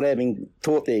 not having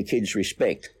taught their kids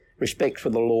respect for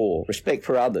the law, respect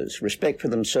for others, respect for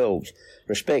themselves,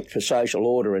 respect for social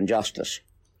order and justice.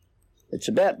 It's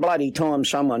about bloody time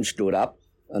someone stood up,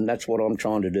 and that's what I'm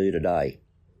trying to do today.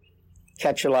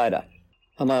 Catch you later.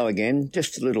 Hello again.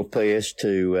 Just a little PS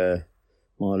to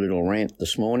my little rant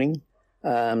this morning.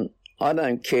 I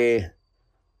don't care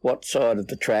what side of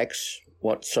the tracks,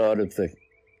 what side of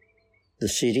the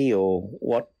city or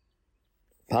what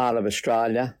part of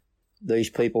Australia these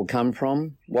people come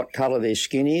from, what colour their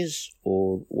skin is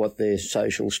or what their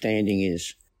social standing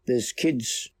is. There's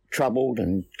kids troubled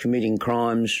and committing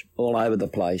crimes all over the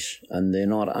place, and they're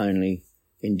not only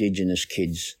Indigenous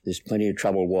kids. There's plenty of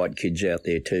troubled white kids out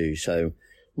there too. So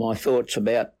my thoughts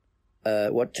about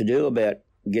what to do about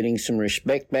getting some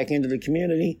respect back into the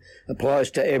community applies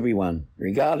to everyone,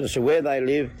 regardless of where they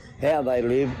live, how they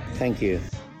live. Thank you.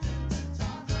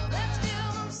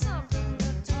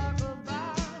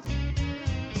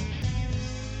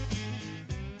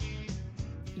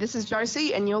 This is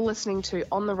Josie, and you're listening to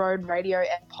On the Road Radio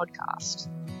and Podcast.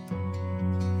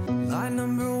 Line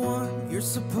number one, you're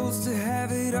supposed to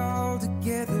have it all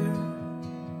together.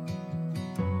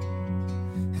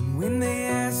 And when they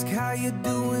ask how you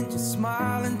doing, just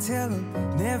smile and tell them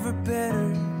never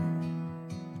better.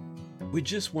 We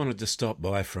just wanted to stop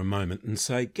by for a moment and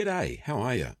say, "G'day, how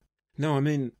are you?" No, I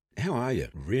mean, how are you,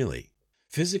 really?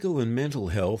 Physical and mental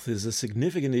health is a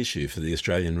significant issue for the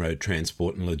Australian road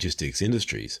transport and logistics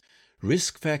industries.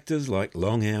 Risk factors like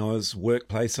long hours,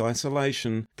 workplace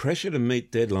isolation, pressure to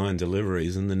meet deadline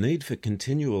deliveries and the need for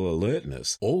continual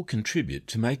alertness all contribute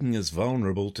to making us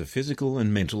vulnerable to physical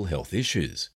and mental health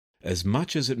issues. As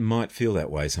much as it might feel that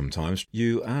way sometimes,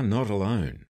 you are not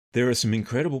alone. There are some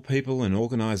incredible people and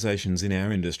organisations in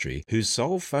our industry whose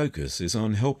sole focus is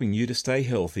on helping you to stay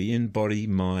healthy in body,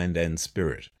 mind and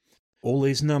spirit. All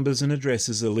these numbers and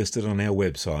addresses are listed on our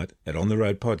website at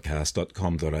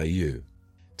ontheroadpodcast.com.au.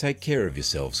 Take care of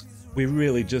yourselves. We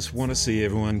really just want to see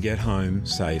everyone get home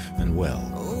safe and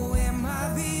well. Oh, am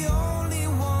I the only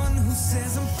one who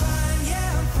says I'm fine?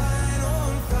 Yeah, I'm fine. Oh,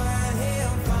 I'm fine. Hey,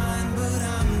 I'm fine, but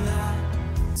I'm not.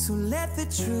 So let the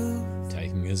truth.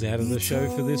 Taking us out of the show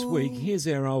for this week, here's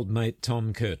our old mate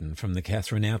Tom Curtin from the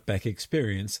Catherine Outback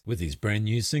Experience with his brand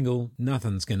new single,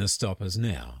 Nothing's Gonna Stop Us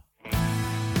Now.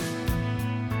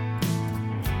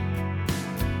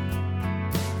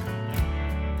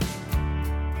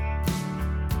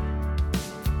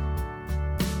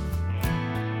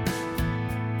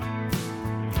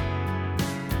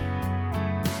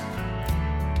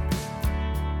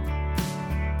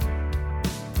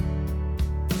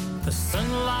 The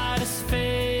sunlight is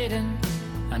fading,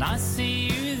 and I see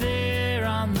you there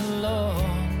on the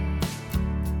lawn.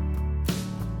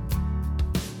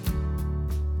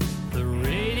 The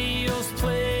radio's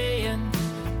playing,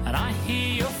 and I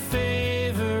hear your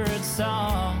favorite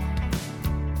song.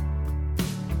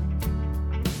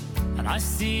 And I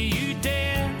see you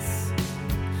dance,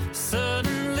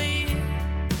 suddenly,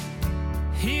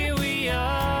 here we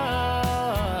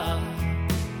are.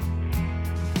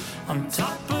 On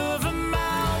top of a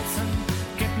mountain,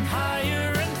 getting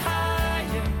higher and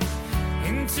higher.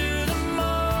 Into the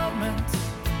moment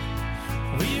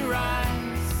we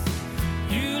rise.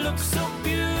 You look so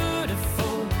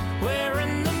beautiful,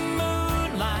 wearing the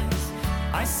moonlight.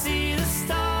 I see the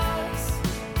stars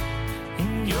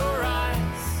in your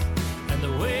eyes, and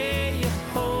the way you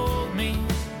hold me.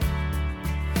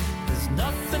 There's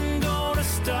nothing gonna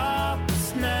stop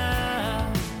us now.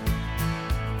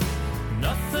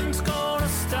 Nothing's gonna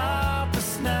stop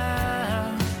us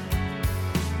now.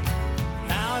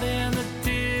 Out in the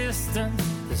distance,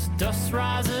 there's dust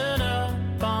rising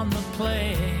up on the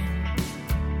plain.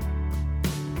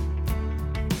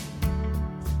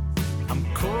 I'm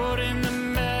caught in the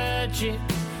magic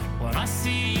when I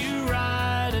see you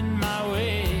riding my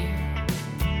way.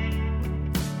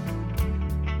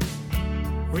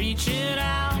 Reaching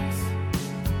out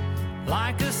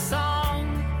like a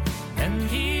song, and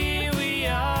here we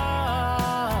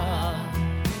are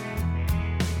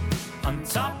on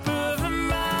top of a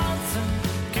mountain,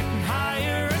 getting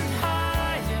higher and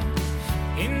higher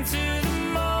into the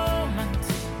moment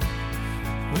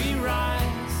we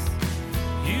rise.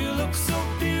 You look so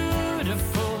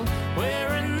beautiful,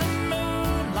 wearing the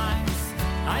moonlight.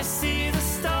 I see the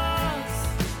stars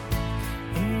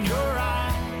in your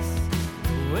eyes,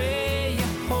 the way you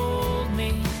hold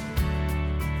me.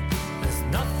 There's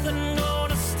nothing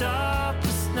gonna stop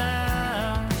us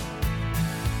now.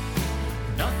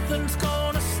 Nothing's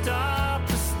gonna stop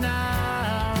us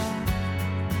now.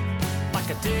 Like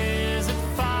a desert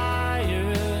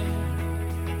fire,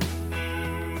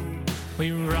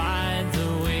 we ride the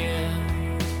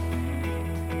wind,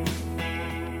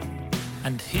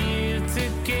 and here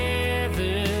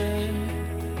together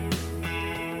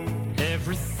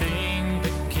everything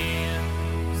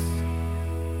begins.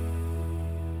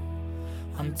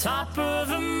 On top of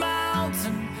a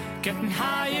mountain, getting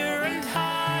higher and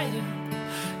higher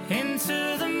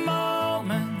into the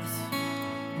moment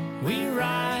we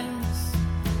rise.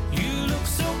 You look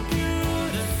so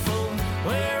beautiful,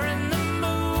 wearing the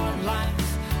moonlight.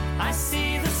 I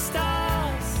see the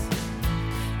stars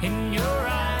in your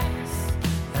eyes,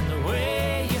 and the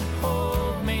way you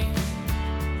hold me.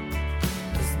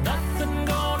 There's nothing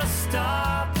gonna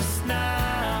stop us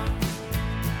now.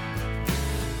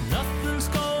 Nothing's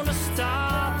gonna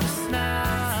stop us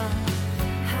now.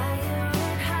 Higher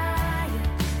and higher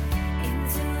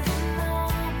into the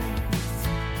moment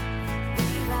we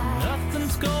rise.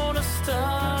 Nothing's gonna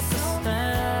stop us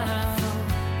now.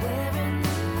 Wearing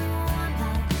the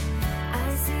moonlight, I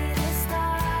see the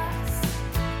stars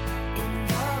in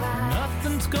your eyes.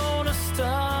 Nothing's gonna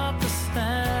stop us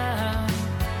now.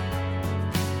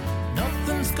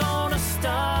 Nothing's gonna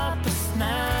stop us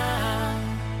now.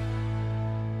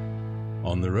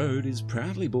 On the Road is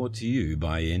proudly brought to you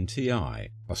by NTI,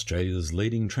 Australia's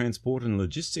leading transport and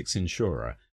logistics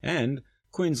insurer, and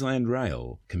Queensland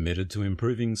Rail, committed to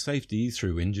improving safety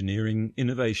through engineering,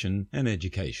 innovation and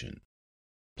education.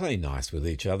 Play nice with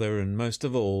each other and most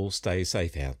of all, stay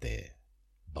safe out there.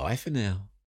 Bye for now.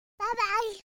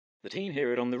 Bye-bye. The team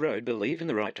here at On the Road believe in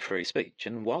the right to free speech,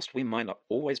 and whilst we might not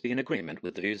always be in agreement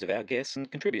with the views of our guests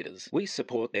and contributors, we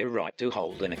support their right to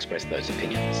hold and express those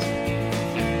opinions.